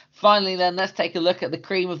Nick. Finally, then, let's take a look at the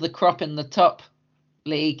cream of the crop in the top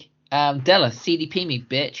league. Della, CDP me,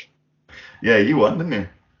 bitch. Yeah, you won, didn't you?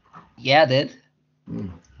 Yeah, I did.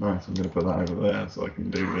 Nice. I'm going to put that over there so I can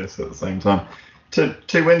do this at the same time.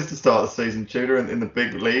 Two wins to start the season, Tudor, in the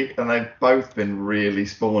big league, and they've both been really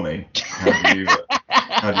spawny.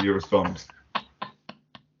 How do you respond?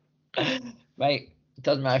 Mate, it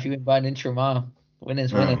doesn't matter if you win by an inch or a mile.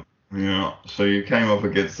 Winning's winning. Yeah. So you came up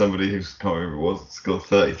against somebody who's, can't remember who it was, scored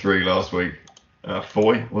 33 last week.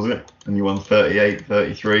 Foy, was it? And you won 38,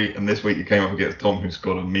 33. And this week you came up against Tom, who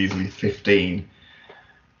scored a measly 15.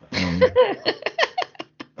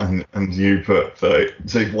 And you put 30.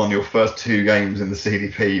 So you've won your first 2 games in the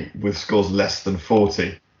CDP with scores less than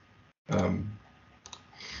 40.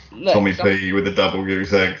 Tommy P with a double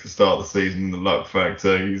goose egg to start the season. The luck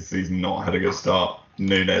factor, he's not had a good start.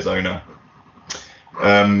 Nunes owner.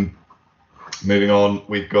 Moving on,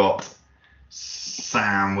 we've got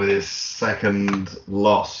Sam with his second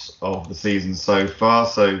loss of the season so far.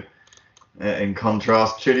 So in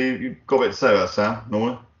contrast, Chidi, you've got a bit to say about Sam,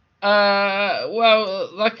 normally?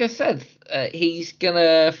 Well, like I said, he's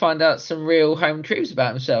gonna find out some real home truths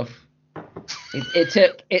about himself.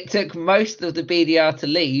 It took most of the BDR to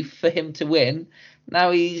leave for him to win.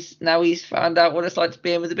 Now he's found out what it's like to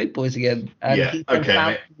be in with the big boys again. And yeah. Okay,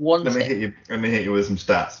 mate. Let me hit you with some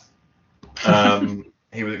stats.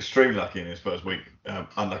 He was extremely lucky in his first week.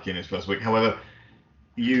 Unlucky in his first week. However,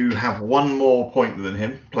 you have 1 more point than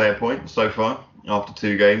him, player point so far, after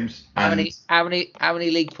 2 games. How And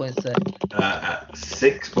many league points there?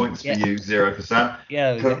 6 points for you, 0 for Sam.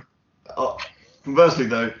 Yeah, there we go. Conversely,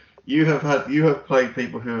 though, you have played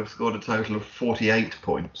people who have scored a total of 48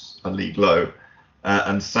 points, a league low,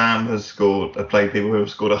 and Sam has played people who have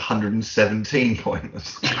scored 117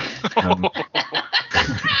 points.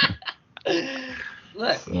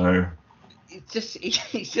 Look, So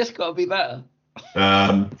he's just got to be better.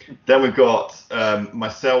 then we've got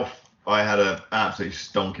myself. I had an absolutely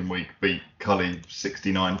stonking week. Beat Cully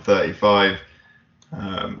 69-35.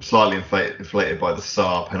 Slightly inflated by the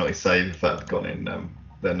Saar penalty save. If that had gone in,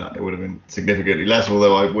 then it would have been significantly less.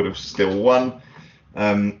 Although I would have still won.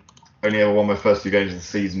 Only ever won my first 2 games of the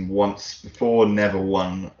season once before. Never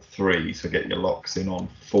won 3. So get your locks in on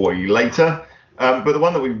 4 later. But the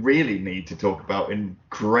one that we really need to talk about in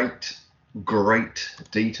great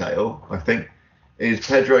detail, I think, is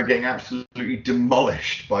Pedro getting absolutely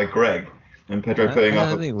demolished by Greg, and Pedro putting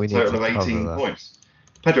up a total of 18 points.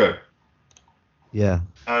 Pedro. Yeah.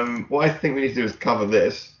 What I think we need to do is cover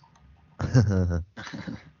this. He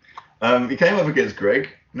came up against Greg,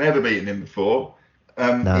 never beaten him before.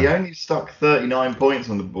 No. He only stuck 39 points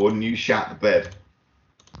on the board, and you shat the bed.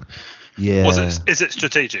 Yeah. Is it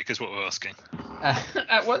strategic? Is what we're asking.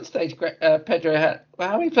 At one stage, Pedro had. Well,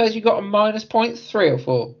 how many players you got on minus points? 3 or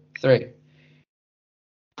 4? 3.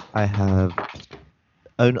 I have.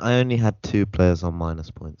 I only had 2 players on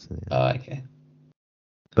minus points. Oh, okay.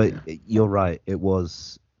 But you're right. It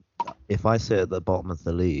was. If I sit at the bottom of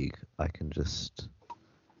the league, I can just,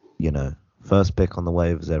 first pick on the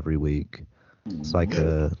waivers every week. It's like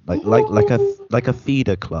a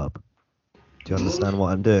feeder club. Do you understand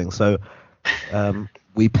what I'm doing? So,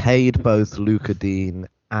 we paid both Luca Dean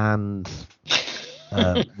and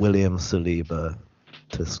William Saliba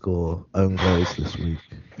to score own goals this week.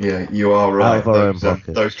 Yeah, you are right. Out of our own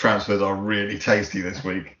pocket. Those transfers are really tasty this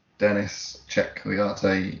week. Dennis, Czech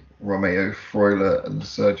Liarte, Romeo Freuler, and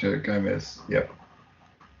Sergio Gomez. Yep.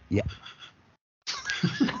 Yeah.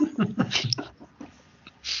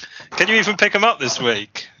 Can you even pick them up this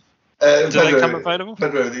week? Do they come available?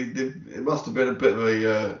 Pedro, it must have been a bit of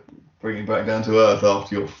a bringing back down to earth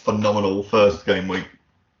after your phenomenal first game week.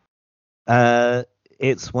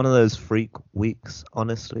 It's one of those freak weeks,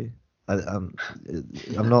 honestly. I'm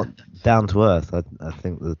not down to earth. I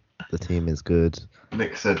think the team is good.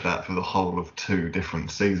 Nick said that for the whole of 2 different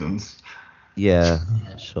seasons. Yeah,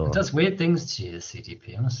 sure. It does weird things to you, the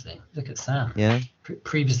CDP, honestly. Look at Sam. Yeah.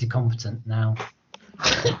 Previously competent, now.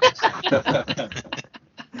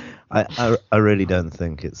 I really don't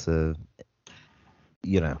think it's a,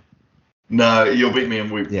 No, you'll beat me in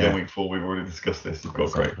Yeah. week 4. We've already discussed this. You've got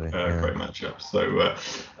Exactly, great matchups. So,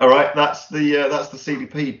 all right, that's the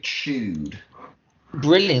CDP chewed.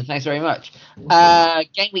 Brilliant, thanks very much.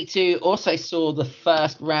 Game week 2 also saw the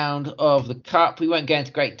first round of the Cup. We won't go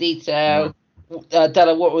into great detail.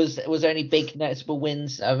 Della, was there any big noticeable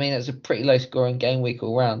wins? I mean, it was a pretty low scoring game week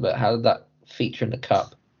all round, but how did that feature in the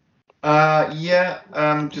Cup?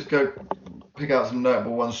 Just go pick out some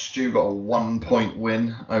notable ones. Stu got a 1-point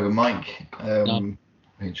win over Mike,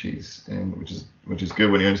 which is good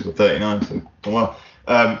when he only scored 39. So well,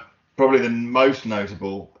 probably the most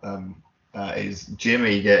notable is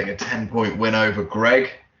Jimmy getting a 10-point win over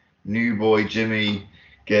Greg. New boy Jimmy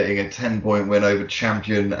getting a 10-point win over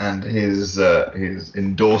Champion and his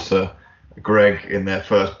endorser Greg in their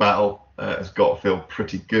first battle. Has got to feel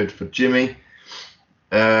pretty good for Jimmy.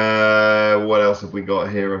 What else have we got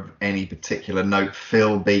here of any particular note?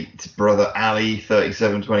 Phil beat brother Ali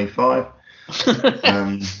 37-25.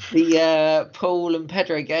 The Paul and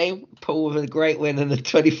Pedro game. Paul with a great win and a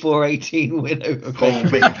 24-18 win over Paul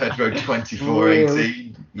beat Pedro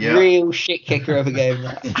 24-18. Yeah. Real shit kicker of a game.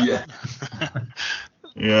 That. Yeah.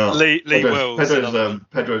 Yeah. Lee Wills.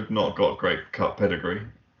 Pedro's not got great Cup pedigree.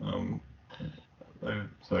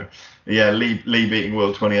 So yeah, Lee beating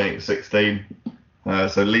Will 28-16.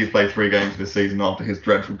 So Lee's played 3 games this season after his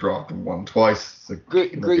dreadful draft and won twice. So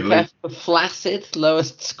Group F for flaccid,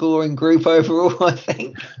 lowest scoring group overall, I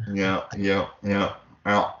think. Yeah.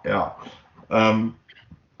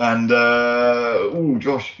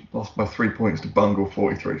 Josh lost by 3 points to Bungle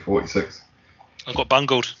 43-46. I got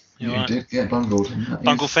bungled. You Right. did get bungled.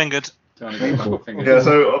 Bungle fingered. Yeah,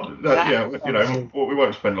 so we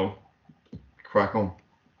won't spend long. Crack on.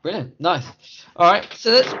 Brilliant, nice. All right, so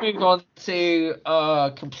let's move on to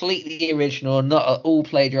completely original, not at all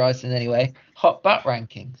plagiarised in any way, hot butt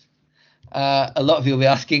rankings. A lot of you will be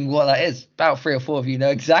asking what that is. About 3 or 4 of you know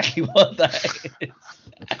exactly what that is.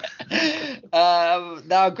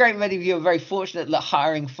 Now, a great many of you are very fortunate that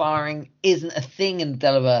hiring, firing isn't a thing in the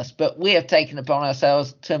Delaverse, but we have taken upon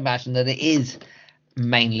ourselves to imagine that it is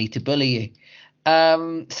mainly to bully you.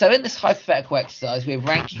 So in this hypothetical exercise, we've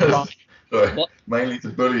ranked you by... Sorry, What? mainly to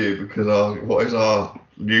bully you because what is our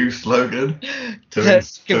new slogan? To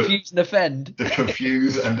confuse and offend. To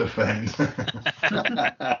confuse and offend.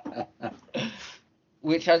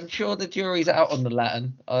 Which I'm sure the jury's out on the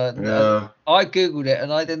Latin. Yeah. I googled it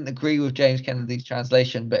and I didn't agree with James Kennedy's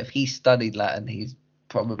translation, but if he studied Latin, he's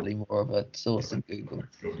probably more of a source than Google.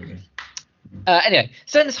 Anyway,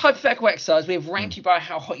 so in this hypothetical exercise, we have ranked you by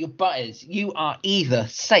how hot your butt is. You are either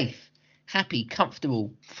safe, happy,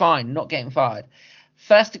 comfortable, fine, not getting fired.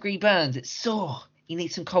 First degree burns, it's sore. You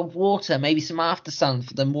need some cold water, maybe some after sun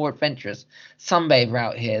for the more adventurous sunbather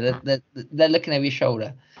out here. They're looking over your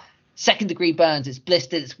shoulder. Second degree burns, it's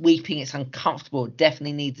blistered, it's weeping, it's uncomfortable, it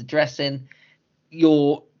definitely needs a dressing.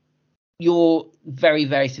 You're very,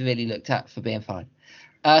 very severely looked at for being fine.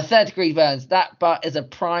 Third degree burns, that butt is a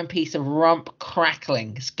prime piece of rump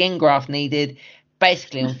crackling, skin graft needed,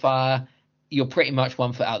 basically on fire. You're pretty much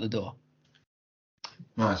 1 foot out the door.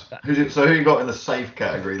 Nice. So who you got in the safe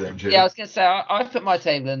category then, Jim? Yeah, I was going to say, I've put my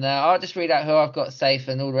table in there. I'll just read out who I've got safe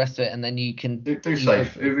and all the rest of it, and then you can... Do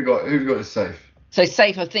safe. Who have you got as safe? So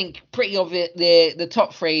safe, I think, pretty obvious. The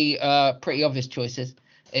top three pretty obvious choices.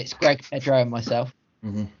 It's Greg, Pedro, and myself.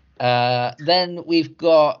 Mm-hmm. Then we've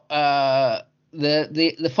got the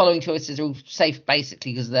following choices are all safe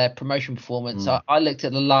basically because of their promotion performance. I looked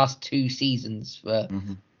at the last 2 seasons for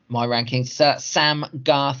my rankings. So that's Sam,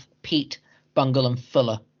 Garth, Pete, Bungle, and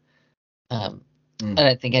Fuller. I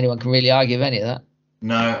don't think anyone can really argue with any of that.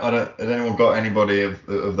 No, I don't. Has anyone got anybody of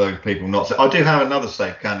those people not safe? I do have another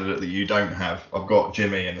safe candidate that you don't have. I've got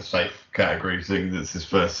Jimmy in the safe category, seeing that's his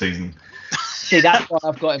first season. See, that's why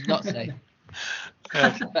I've got him not safe.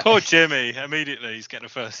 Poor Jimmy. Immediately, he's getting a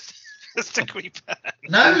first degree burn.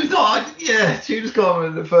 No, he's not. Tudor's got him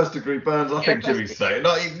in the first degree burns. I think Jimmy's safe.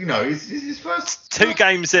 Like, he's his first. 2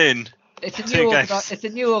 games in. It's a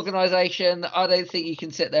new organisation. I don't think you can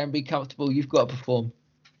sit there and be comfortable. You've got to perform.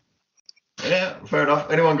 Yeah, fair enough.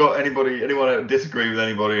 Anyone disagree with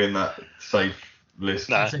anybody in that safe list?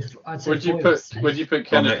 No. I'd say Would you put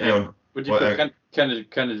Kennedy? Would you put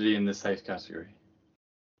Kennedy in the safe category?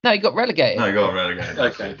 No, he got relegated. No, he got relegated.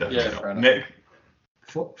 Okay, Definitely fair enough. Nick?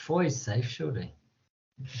 Foy's safe, surely.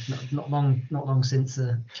 Not long since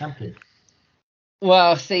champion.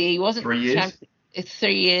 Well, see, he wasn't 3 years. It's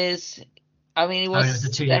 3 years. I mean, he was. It was a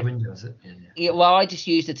 2-year window, was it? Yeah. Well, I just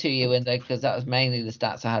used a 2-year window because that was mainly the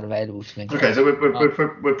stats I had available to me. Okay, so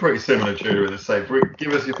we're pretty similar, Tudor, in the safe.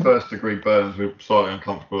 Give us your first degree burns. We're slightly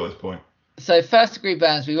uncomfortable at this point. So first degree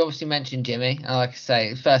burns, we've obviously mentioned Jimmy. And like I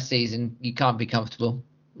say, first season, you can't be comfortable.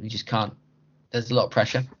 You just can't. There's a lot of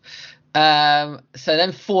pressure. So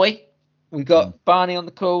then Foy, we've got Barney on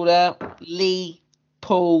the call there, Lee,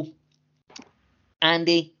 Paul,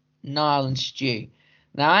 Andy, Niall, and Stu.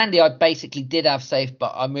 Now Andy, I basically did have safe,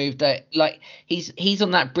 but I moved it. Like he's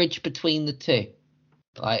on that bridge between the two.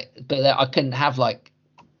 Like, but I couldn't have like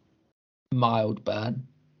mild burn.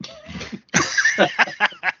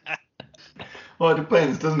 Well, it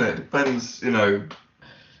depends, doesn't it? It depends,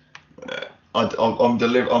 I'm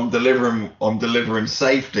delivering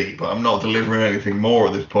safety, but I'm not delivering anything more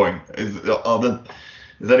at this point.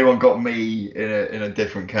 Has anyone got me in a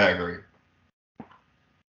different category?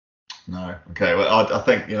 No. Okay. Well, I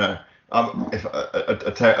think if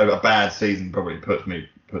a bad season probably puts me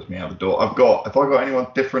out the door. Have I got anyone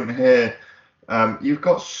different here? You've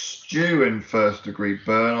got Stu in first degree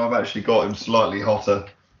burn. I've actually got him slightly hotter.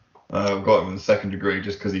 I've got him in the second degree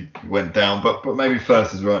just because he went down, but maybe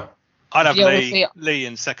first is right. I'd have Lee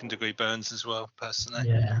in second degree burns as well, personally.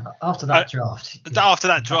 Yeah, after that draft.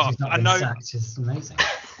 I know. Sacked is amazing.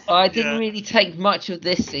 I didn't really take much of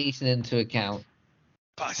this season into account.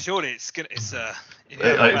 But surely it's good. It's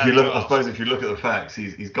if you look at the facts,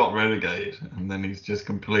 he's got relegated and then he's just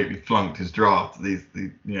completely flunked his draft. He's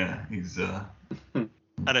and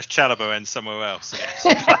if Chalobah ends somewhere else.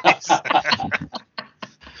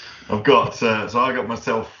 I've got I got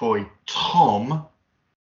myself for Tom,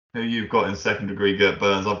 who you've got in second degree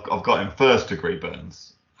burns. I've got in first degree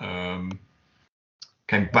burns. Came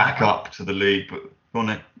back up to the league, but go on,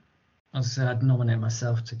 Nick. I'd nominate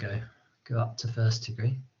myself to go up to first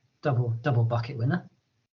degree. Double bucket winner.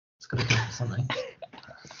 It's got to go for something.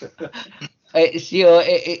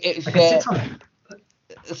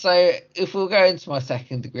 So if we'll go into my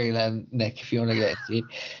second degree then, Nick, if you want to get into it.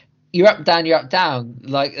 You're up, down, you're up, down.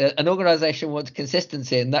 Like an organisation wants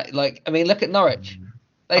consistency, and that, like, I mean, look at Norwich.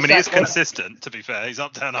 I mean, he is sacked- consistent. To be fair, he's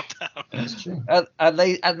up down, up down. That's true. And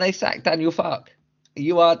they sacked Daniel Fark.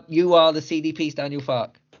 You are the CDP's Daniel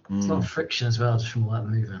Fark. It's a lot of friction as well, just from all that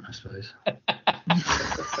movement, I suppose.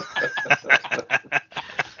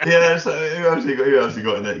 Yeah, so who else you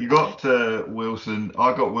got in there? You got Wilson.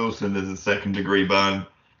 I got Wilson as a second degree burn.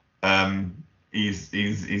 He's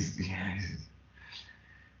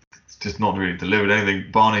just not really delivered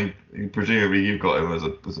anything. Barney, presumably you've got him as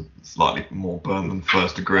a slightly more burn than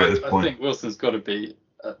first degree at this point. I think Wilson's got to be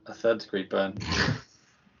a third degree burn.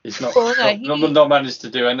 He's not, Well, no, not managed to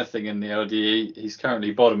do anything in the LDE. He's currently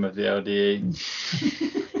bottom of the LDE.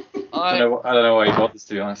 I don't know why he bothers,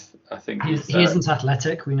 to be honest. I think He isn't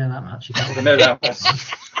athletic, we know that much. You can't I know that much.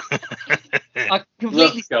 I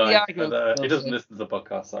completely see the Guy, argument. but, he doesn't listen to the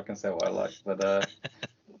podcast, so I can say what I like. But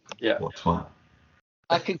yeah. What's what?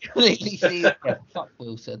 I can completely see. Yeah, fuck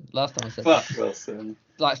Wilson. Last time I said Fuck that. Wilson.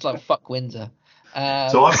 It's like fuck Windsor.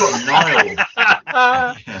 So I've got Niall.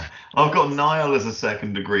 I've got Niall as a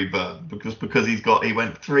second degree burn because he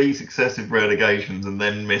went 3 successive relegations and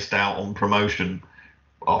then missed out on promotion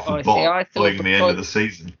off the bottom following the end of the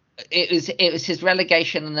season. It was his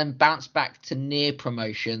relegation and then bounced back to near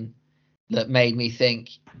promotion that made me think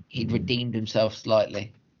he'd redeemed himself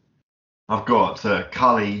slightly. I've got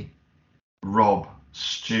Cully, Rob,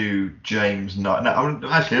 Stu, James.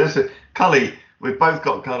 Actually, that's it. Cully. We've both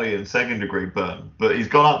got Cully in second degree burn, but he's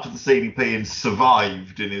gone up to the CDP and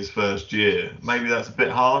survived in his first year. Maybe that's a bit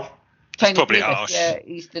harsh. It's probably harsh. Yeah,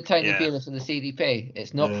 he's the Tony Pulis of the CDP.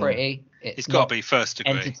 It's not pretty. He's got to be first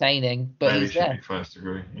degree. Entertaining, but maybe he's there. Be first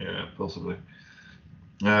degree. Yeah, possibly.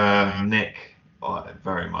 Nick,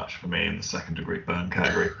 very much for me in the second degree burn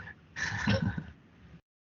category.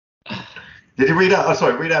 Did you read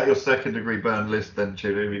out? Read out your second degree burn list then,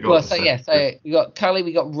 Tudor. So we got Cully,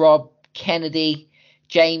 we got Rob, Kennedy,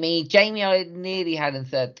 Jamie. Jamie I nearly had in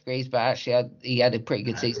third degrees, but actually he had a pretty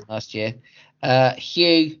good season last year.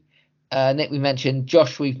 Hugh, Nick we mentioned,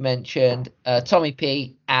 Josh we've mentioned, Tommy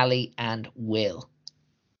P, Ali and Will.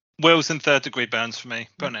 Will's in third degree burns for me.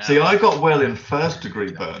 I got Will in first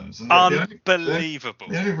degree burns. And Unbelievable.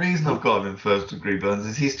 The only reason I've got him in first degree burns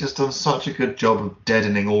is he's just done such a good job of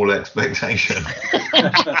deadening all expectation.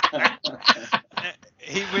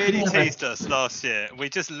 He really teased us last year. We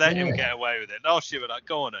just let him get away with it. Last year we're like,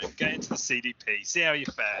 go on, get into the CDP, see how you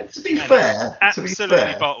fare. To be fair,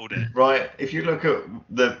 absolutely bottled it. Right, if you look at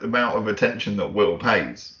the amount of attention that Will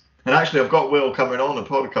pays, and actually I've got Will coming on the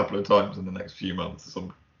pod a couple of times in the next few months,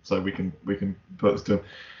 so we can put this to him.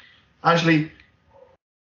 Actually,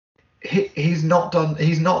 he's not done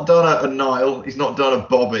a Niall, he's not done a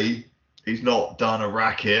Bobby. He's not done a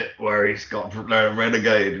racket where he's got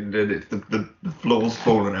relegated and then it's the floor's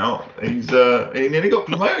fallen out. He nearly got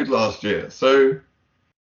promoted last year, so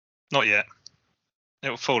not yet.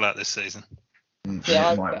 It will fall out this season.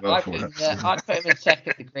 Yeah, I put him in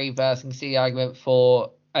second degree versus and see the argument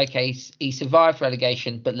for he survived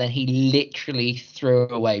relegation, but then he literally threw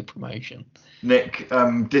away promotion. Nick,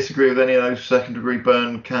 disagree with any of those second degree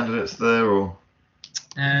burn candidates there, or?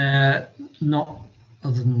 Not.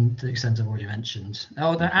 Other than the extent I've already mentioned.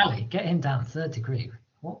 Oh, no, Ali, get him down third degree.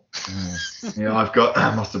 What? Yeah,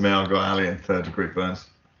 I must admit, I've got Ali in third degree burns.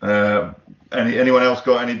 Anyone else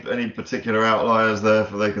got any particular outliers there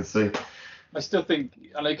for they could see? I still think,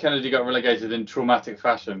 I know Kennedy got relegated in traumatic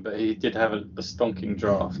fashion, but he did have a stonking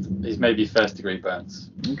draft. He's maybe first degree burns.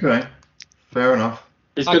 Okay, fair enough.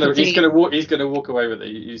 He's gonna walk away with it.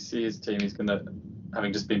 You see his team. He's gonna,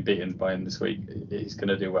 having just been beaten by him this week, he's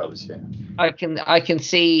gonna do well this year. I can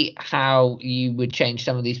see how you would change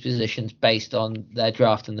some of these positions based on their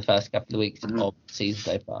draft in the first couple of weeks of the season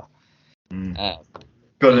so far.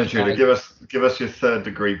 Go on, Julie. Give us your third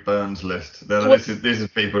degree burns list. This is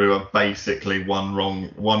people who are basically one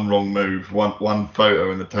wrong move, one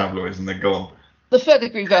photo in the tabloids, and they're gone. The third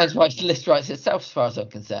degree burns list writes itself as far as I'm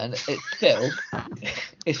concerned. It's Phil,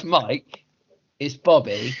 it's Mike, it's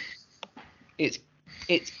Bobby, it's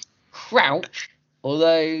Crouch,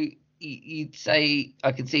 although you'd say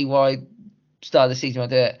I can see why start of the season I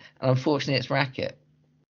do it, and unfortunately it's Racket.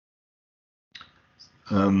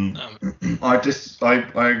 I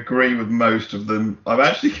agree with most of them. I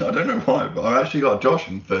don't know why, but I've actually got Josh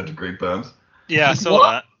in third degree burns. Yeah, I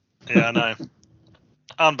saw that. Yeah, I know.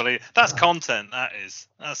 Unbelievable. That's content.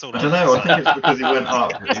 That's all. I don't know. I think it's because he went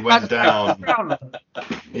up, he went down.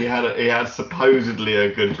 He had supposedly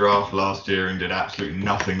a good draft last year and did absolutely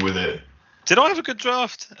nothing with it. Did I have a good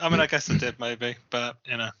draft? I mean, I guess I did maybe, but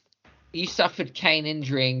You suffered Kane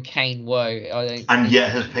injury and Kane woe. And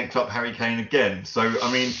yet has picked up Harry Kane again. So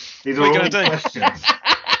I mean, these are all questions.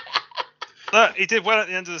 Look, he did well at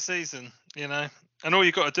the end of the season. And all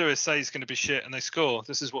you've got to do is say he's going to be shit and they score.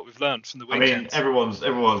 This is what we've learned from the I weekend. mean, everyone's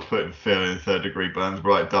putting Phil in third degree burns,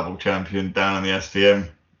 right? Double champion down in the STM.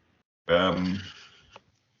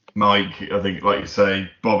 Mike, I think, like you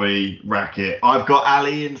say, Bobby, Racket. I've got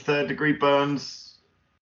Ali in third degree burns.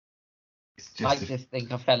 I just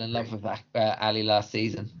think I fell in love with Ali last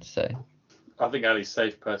season. So I think Ali's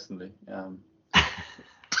safe personally.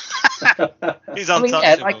 He's I mean,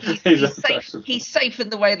 yeah, untouchable. like he's safe in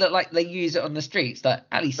the way that like they use it on the streets. Like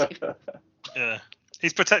Ali's safe. Yeah,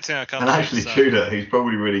 he's protecting our country. And actually, so. Tudor, he's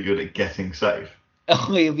probably really good at getting safe.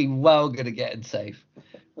 Oh, he'll be well good at getting safe.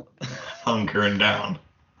 Hunkering down.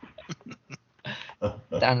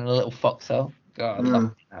 Down in a little foxhole. God, I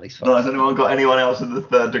love Ali's No, has foxhole. anyone got anyone else in the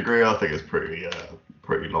third degree? I think it's pretty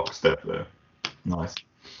lockstep there. Nice.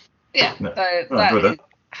 Yeah, No. so Oh, that good, is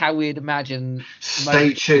how we'd imagine. Stay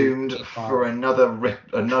most tuned people for another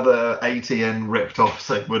ATN ripped off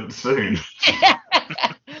segment soon.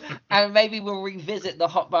 And maybe we'll revisit the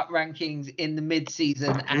hot butt rankings in the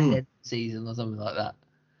mid-season and end season or something like that.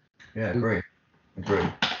 Yeah, agree.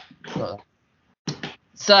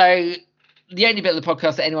 So the only bit of the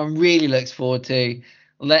podcast that anyone really looks forward to,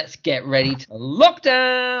 let's get ready to lock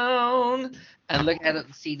down and look ahead at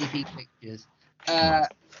the CDP fixtures.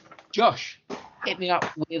 Josh, hit me up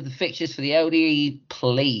with the fixtures for the LDE,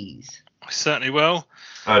 please. I certainly will.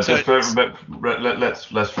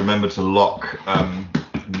 Just let's remember to lock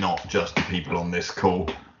not just the people on this call.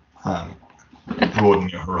 Broaden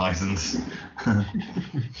your horizons.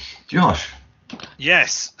 Josh.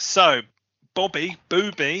 Yes. So Bobby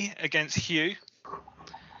Booby against Hugh.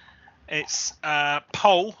 It's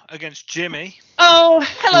Pole against Jimmy. Oh,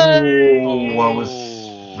 hello. Oh, I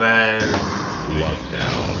was very locked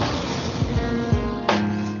down.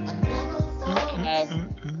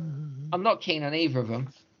 I'm not keen on either of them,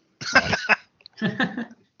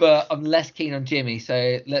 but I'm less keen on Jimmy.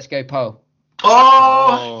 So let's go Pole.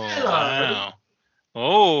 Oh, hello. Wow.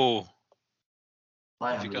 Oh.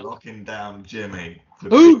 I Have am you got- locking down Jimmy.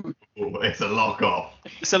 Ooh. It's a lock off.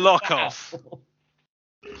 It's a lock off.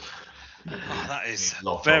 Oh, that is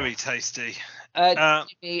Lock very off. tasty.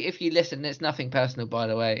 Jimmy, if you listen, it's nothing personal, by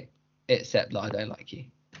the way, except that I don't like you.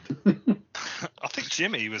 I think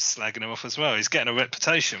Jimmy was slagging him off as well. He's getting a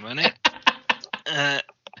reputation, wasn't he?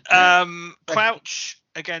 Crouch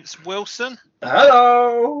against Wilson.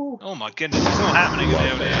 Hello. Oh my goodness, it's all happening in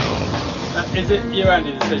the LDL. Is it you,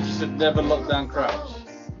 Andy, that says you should never lock down Crouch?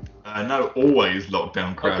 No, always lock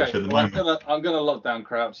down Crouch Okay, at the well, moment. I'm gonna lock down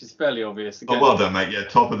Crouch. It's fairly obvious. Oh, well done, mate. Yeah,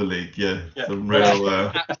 top of the league. Yeah, Yeah. some real.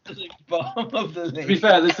 Absolute bottom of the To be league.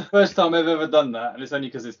 fair, this is the first time I've ever done that, and it's only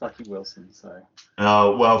because it's fucking Wilson. So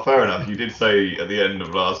Well, fair enough. You did say at the end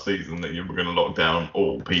of last season that you were going to lock down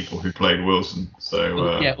all people who played Wilson.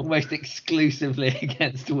 So Yeah, almost exclusively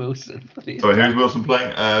against Wilson. sorry, who's Wilson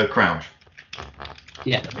playing? Crouch.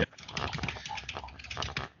 Yeah.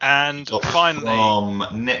 And finally, from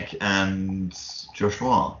Nick and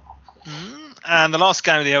Joshua. and the last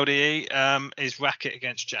game of the LDE is Racket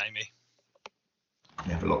against Jamie.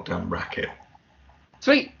 Never locked down Racket.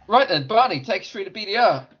 Sweet. Right then, Barney, take us through the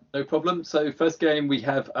BDR. no problem. So first game we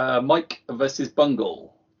have Mike versus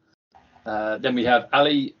Bungle. Then we have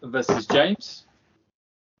Ali versus James.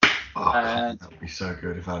 Oh, And- that would be so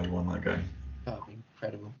good if Ali won that game. That would be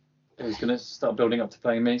incredible. Who's going to start building up to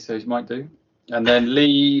playing me, so he might do. And then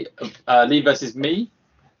Lee versus me.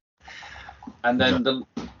 And then the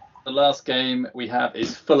last game we have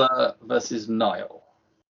is Fuller versus Niall.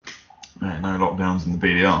 Yeah, no lockdowns in the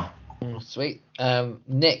BDR. Sweet.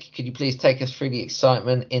 Nick, could you please take us through the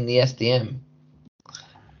excitement in the SDM?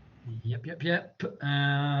 Yep.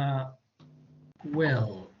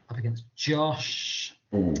 Will up against Josh.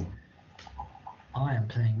 Ooh. I am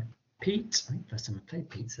playing Pete. I think first time I played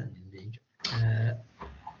Pete, certainly in the league.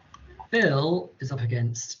 Phil is up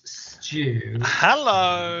against Stu.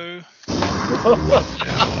 Hello.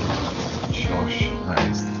 Josh,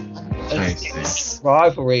 that is tasty.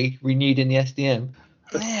 Rivalry renewed in the SDM.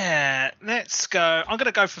 Yeah, let's go. I'm going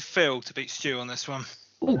to go for Phil to beat Stu on this one.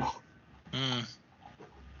 Ooh.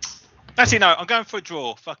 Actually, no, I'm going for a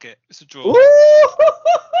draw. Fuck it. It's a draw.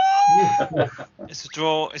 It's a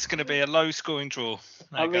draw. It's going to be a low-scoring draw.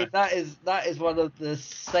 There I you mean, go. that is one of the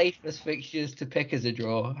safest fixtures to pick as a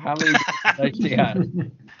draw. How many draws do you have?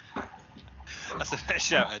 That's a fair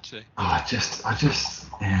shout, actually. Oh, I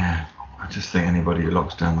just think anybody who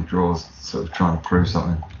locks down the draws sort of trying to prove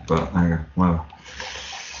something. But well.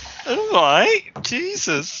 All right.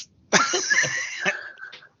 Jesus.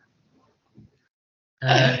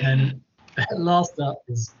 And last up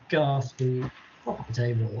is Garth, who top of the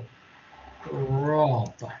table.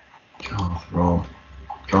 Rob.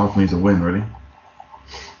 Garth needs a win, really.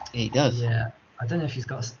 He does. Yeah, I don't know if he's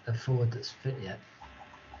got a forward that's fit yet.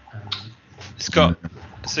 It's got.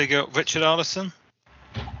 So you got Richard Arlison.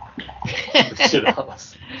 Shit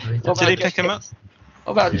ass. Did he pick him up?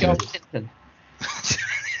 What about He Joel did. Tinton?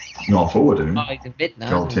 Not a forward, isn't Oh, he? he's in mid now.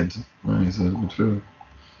 Joel isn't Tinton. No, he's a midfielder.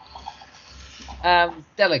 he?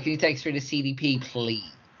 Della, can you take us through the CDP, please?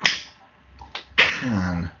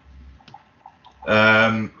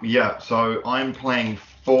 Yeah, so I'm playing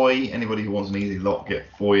Foy. Anybody who wants an easy lock, get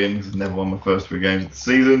Foy in. 'Cause I've never won my first 3 games of the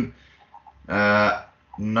season.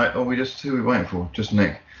 No, we just who are we waiting for? Just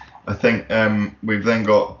Nick. I think we've then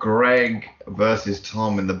got Greg versus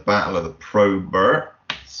Tom in the battle of the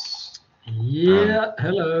Proberts. Yeah,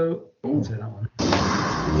 hello. Ooh. I'll do that one.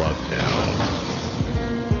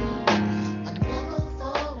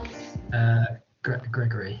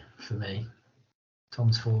 Gregory for me.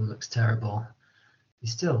 Tom's form looks terrible.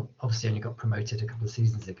 He's still obviously only got promoted a couple of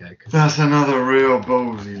seasons ago. That's another real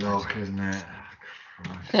ballsy lock, isn't it?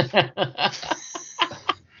 Christ.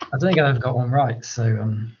 I don't think I've ever got one right,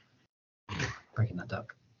 so breaking that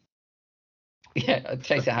duck. Yeah, I'd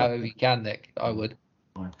chase it however you can, Nick. I would.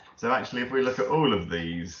 So actually, if we look at all of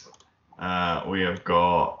these, we have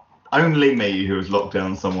got only me who has locked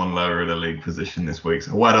down someone lower in a league position this week.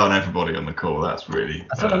 So well done everybody on the call. That's really.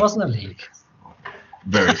 I thought there wasn't a league.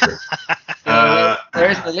 Very true. There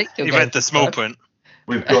isn't a league to You go read the to, small so- print.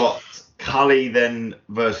 We've got Cully then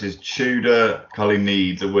versus Tudor. Cully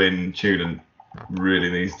needs a win. Tudor really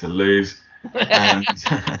needs to lose. And,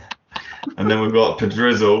 and then we've got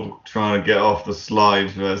Pedrizzle trying to get off the slide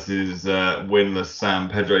versus winless Sam.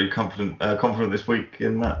 Pedro, are you confident this week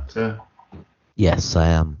in that? Yes, I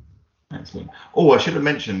am. Excellent. Oh, I should have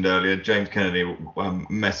mentioned earlier, James Kennedy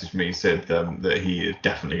messaged me, said that he is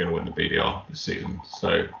definitely going to win the BDR this season.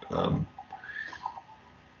 So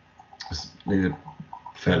it's a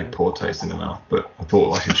fairly poor taste in the mouth, but I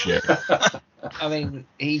thought I should share it. I mean,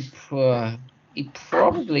 he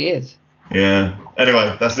probably is. Yeah.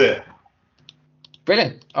 Anyway, that's it.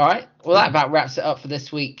 Brilliant. All right. Well, that about wraps it up for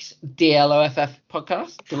this week's DLOFF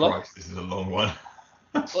podcast. Good luck. Christ, this is a long one.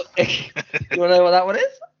 You want to know what that one is?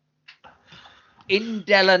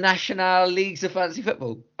 InDelarnationale Leagues of Fantasy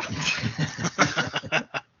Football.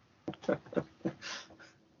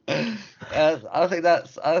 I think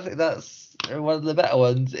that's one of the better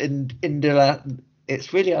ones.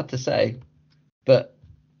 It's really hard to say, but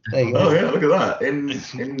there you go. Oh yeah, look at that.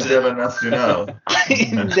 InDelarnationale.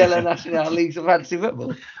 InDelarnationale Leagues of Fantasy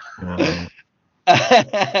Football. I'm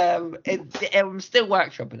still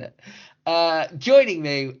workshopping it. Joining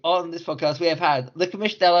me on this podcast, we have had the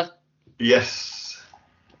Commish Della, Yes.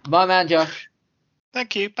 my man Josh,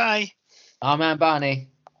 Thank you. Bye. our man Barney.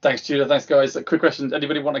 Thanks, Tudor. Thanks, guys. A quick question: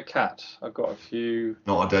 anybody want a cat? I've got a few.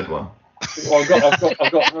 Not a dead one. Well, I've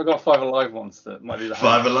got 5 alive ones that might be the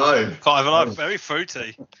 5 alive. 5 alive. Very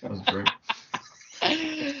fruity. That was great.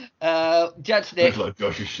 Judge Nick, Looks like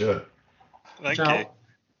Josh's shirt. Thank Ciao. you.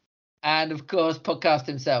 and of course, podcast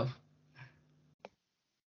himself.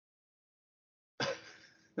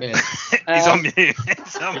 Brilliant. He's on mute.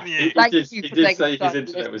 He's on mute. Thank did- you he for did taking say the time his to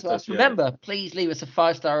internet listen was to us. dodgy, yeah. Remember, please leave us a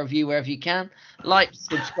 5-star review wherever you can. Like,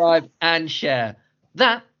 subscribe, and share.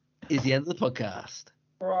 That is the end of the podcast.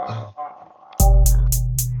 Wow.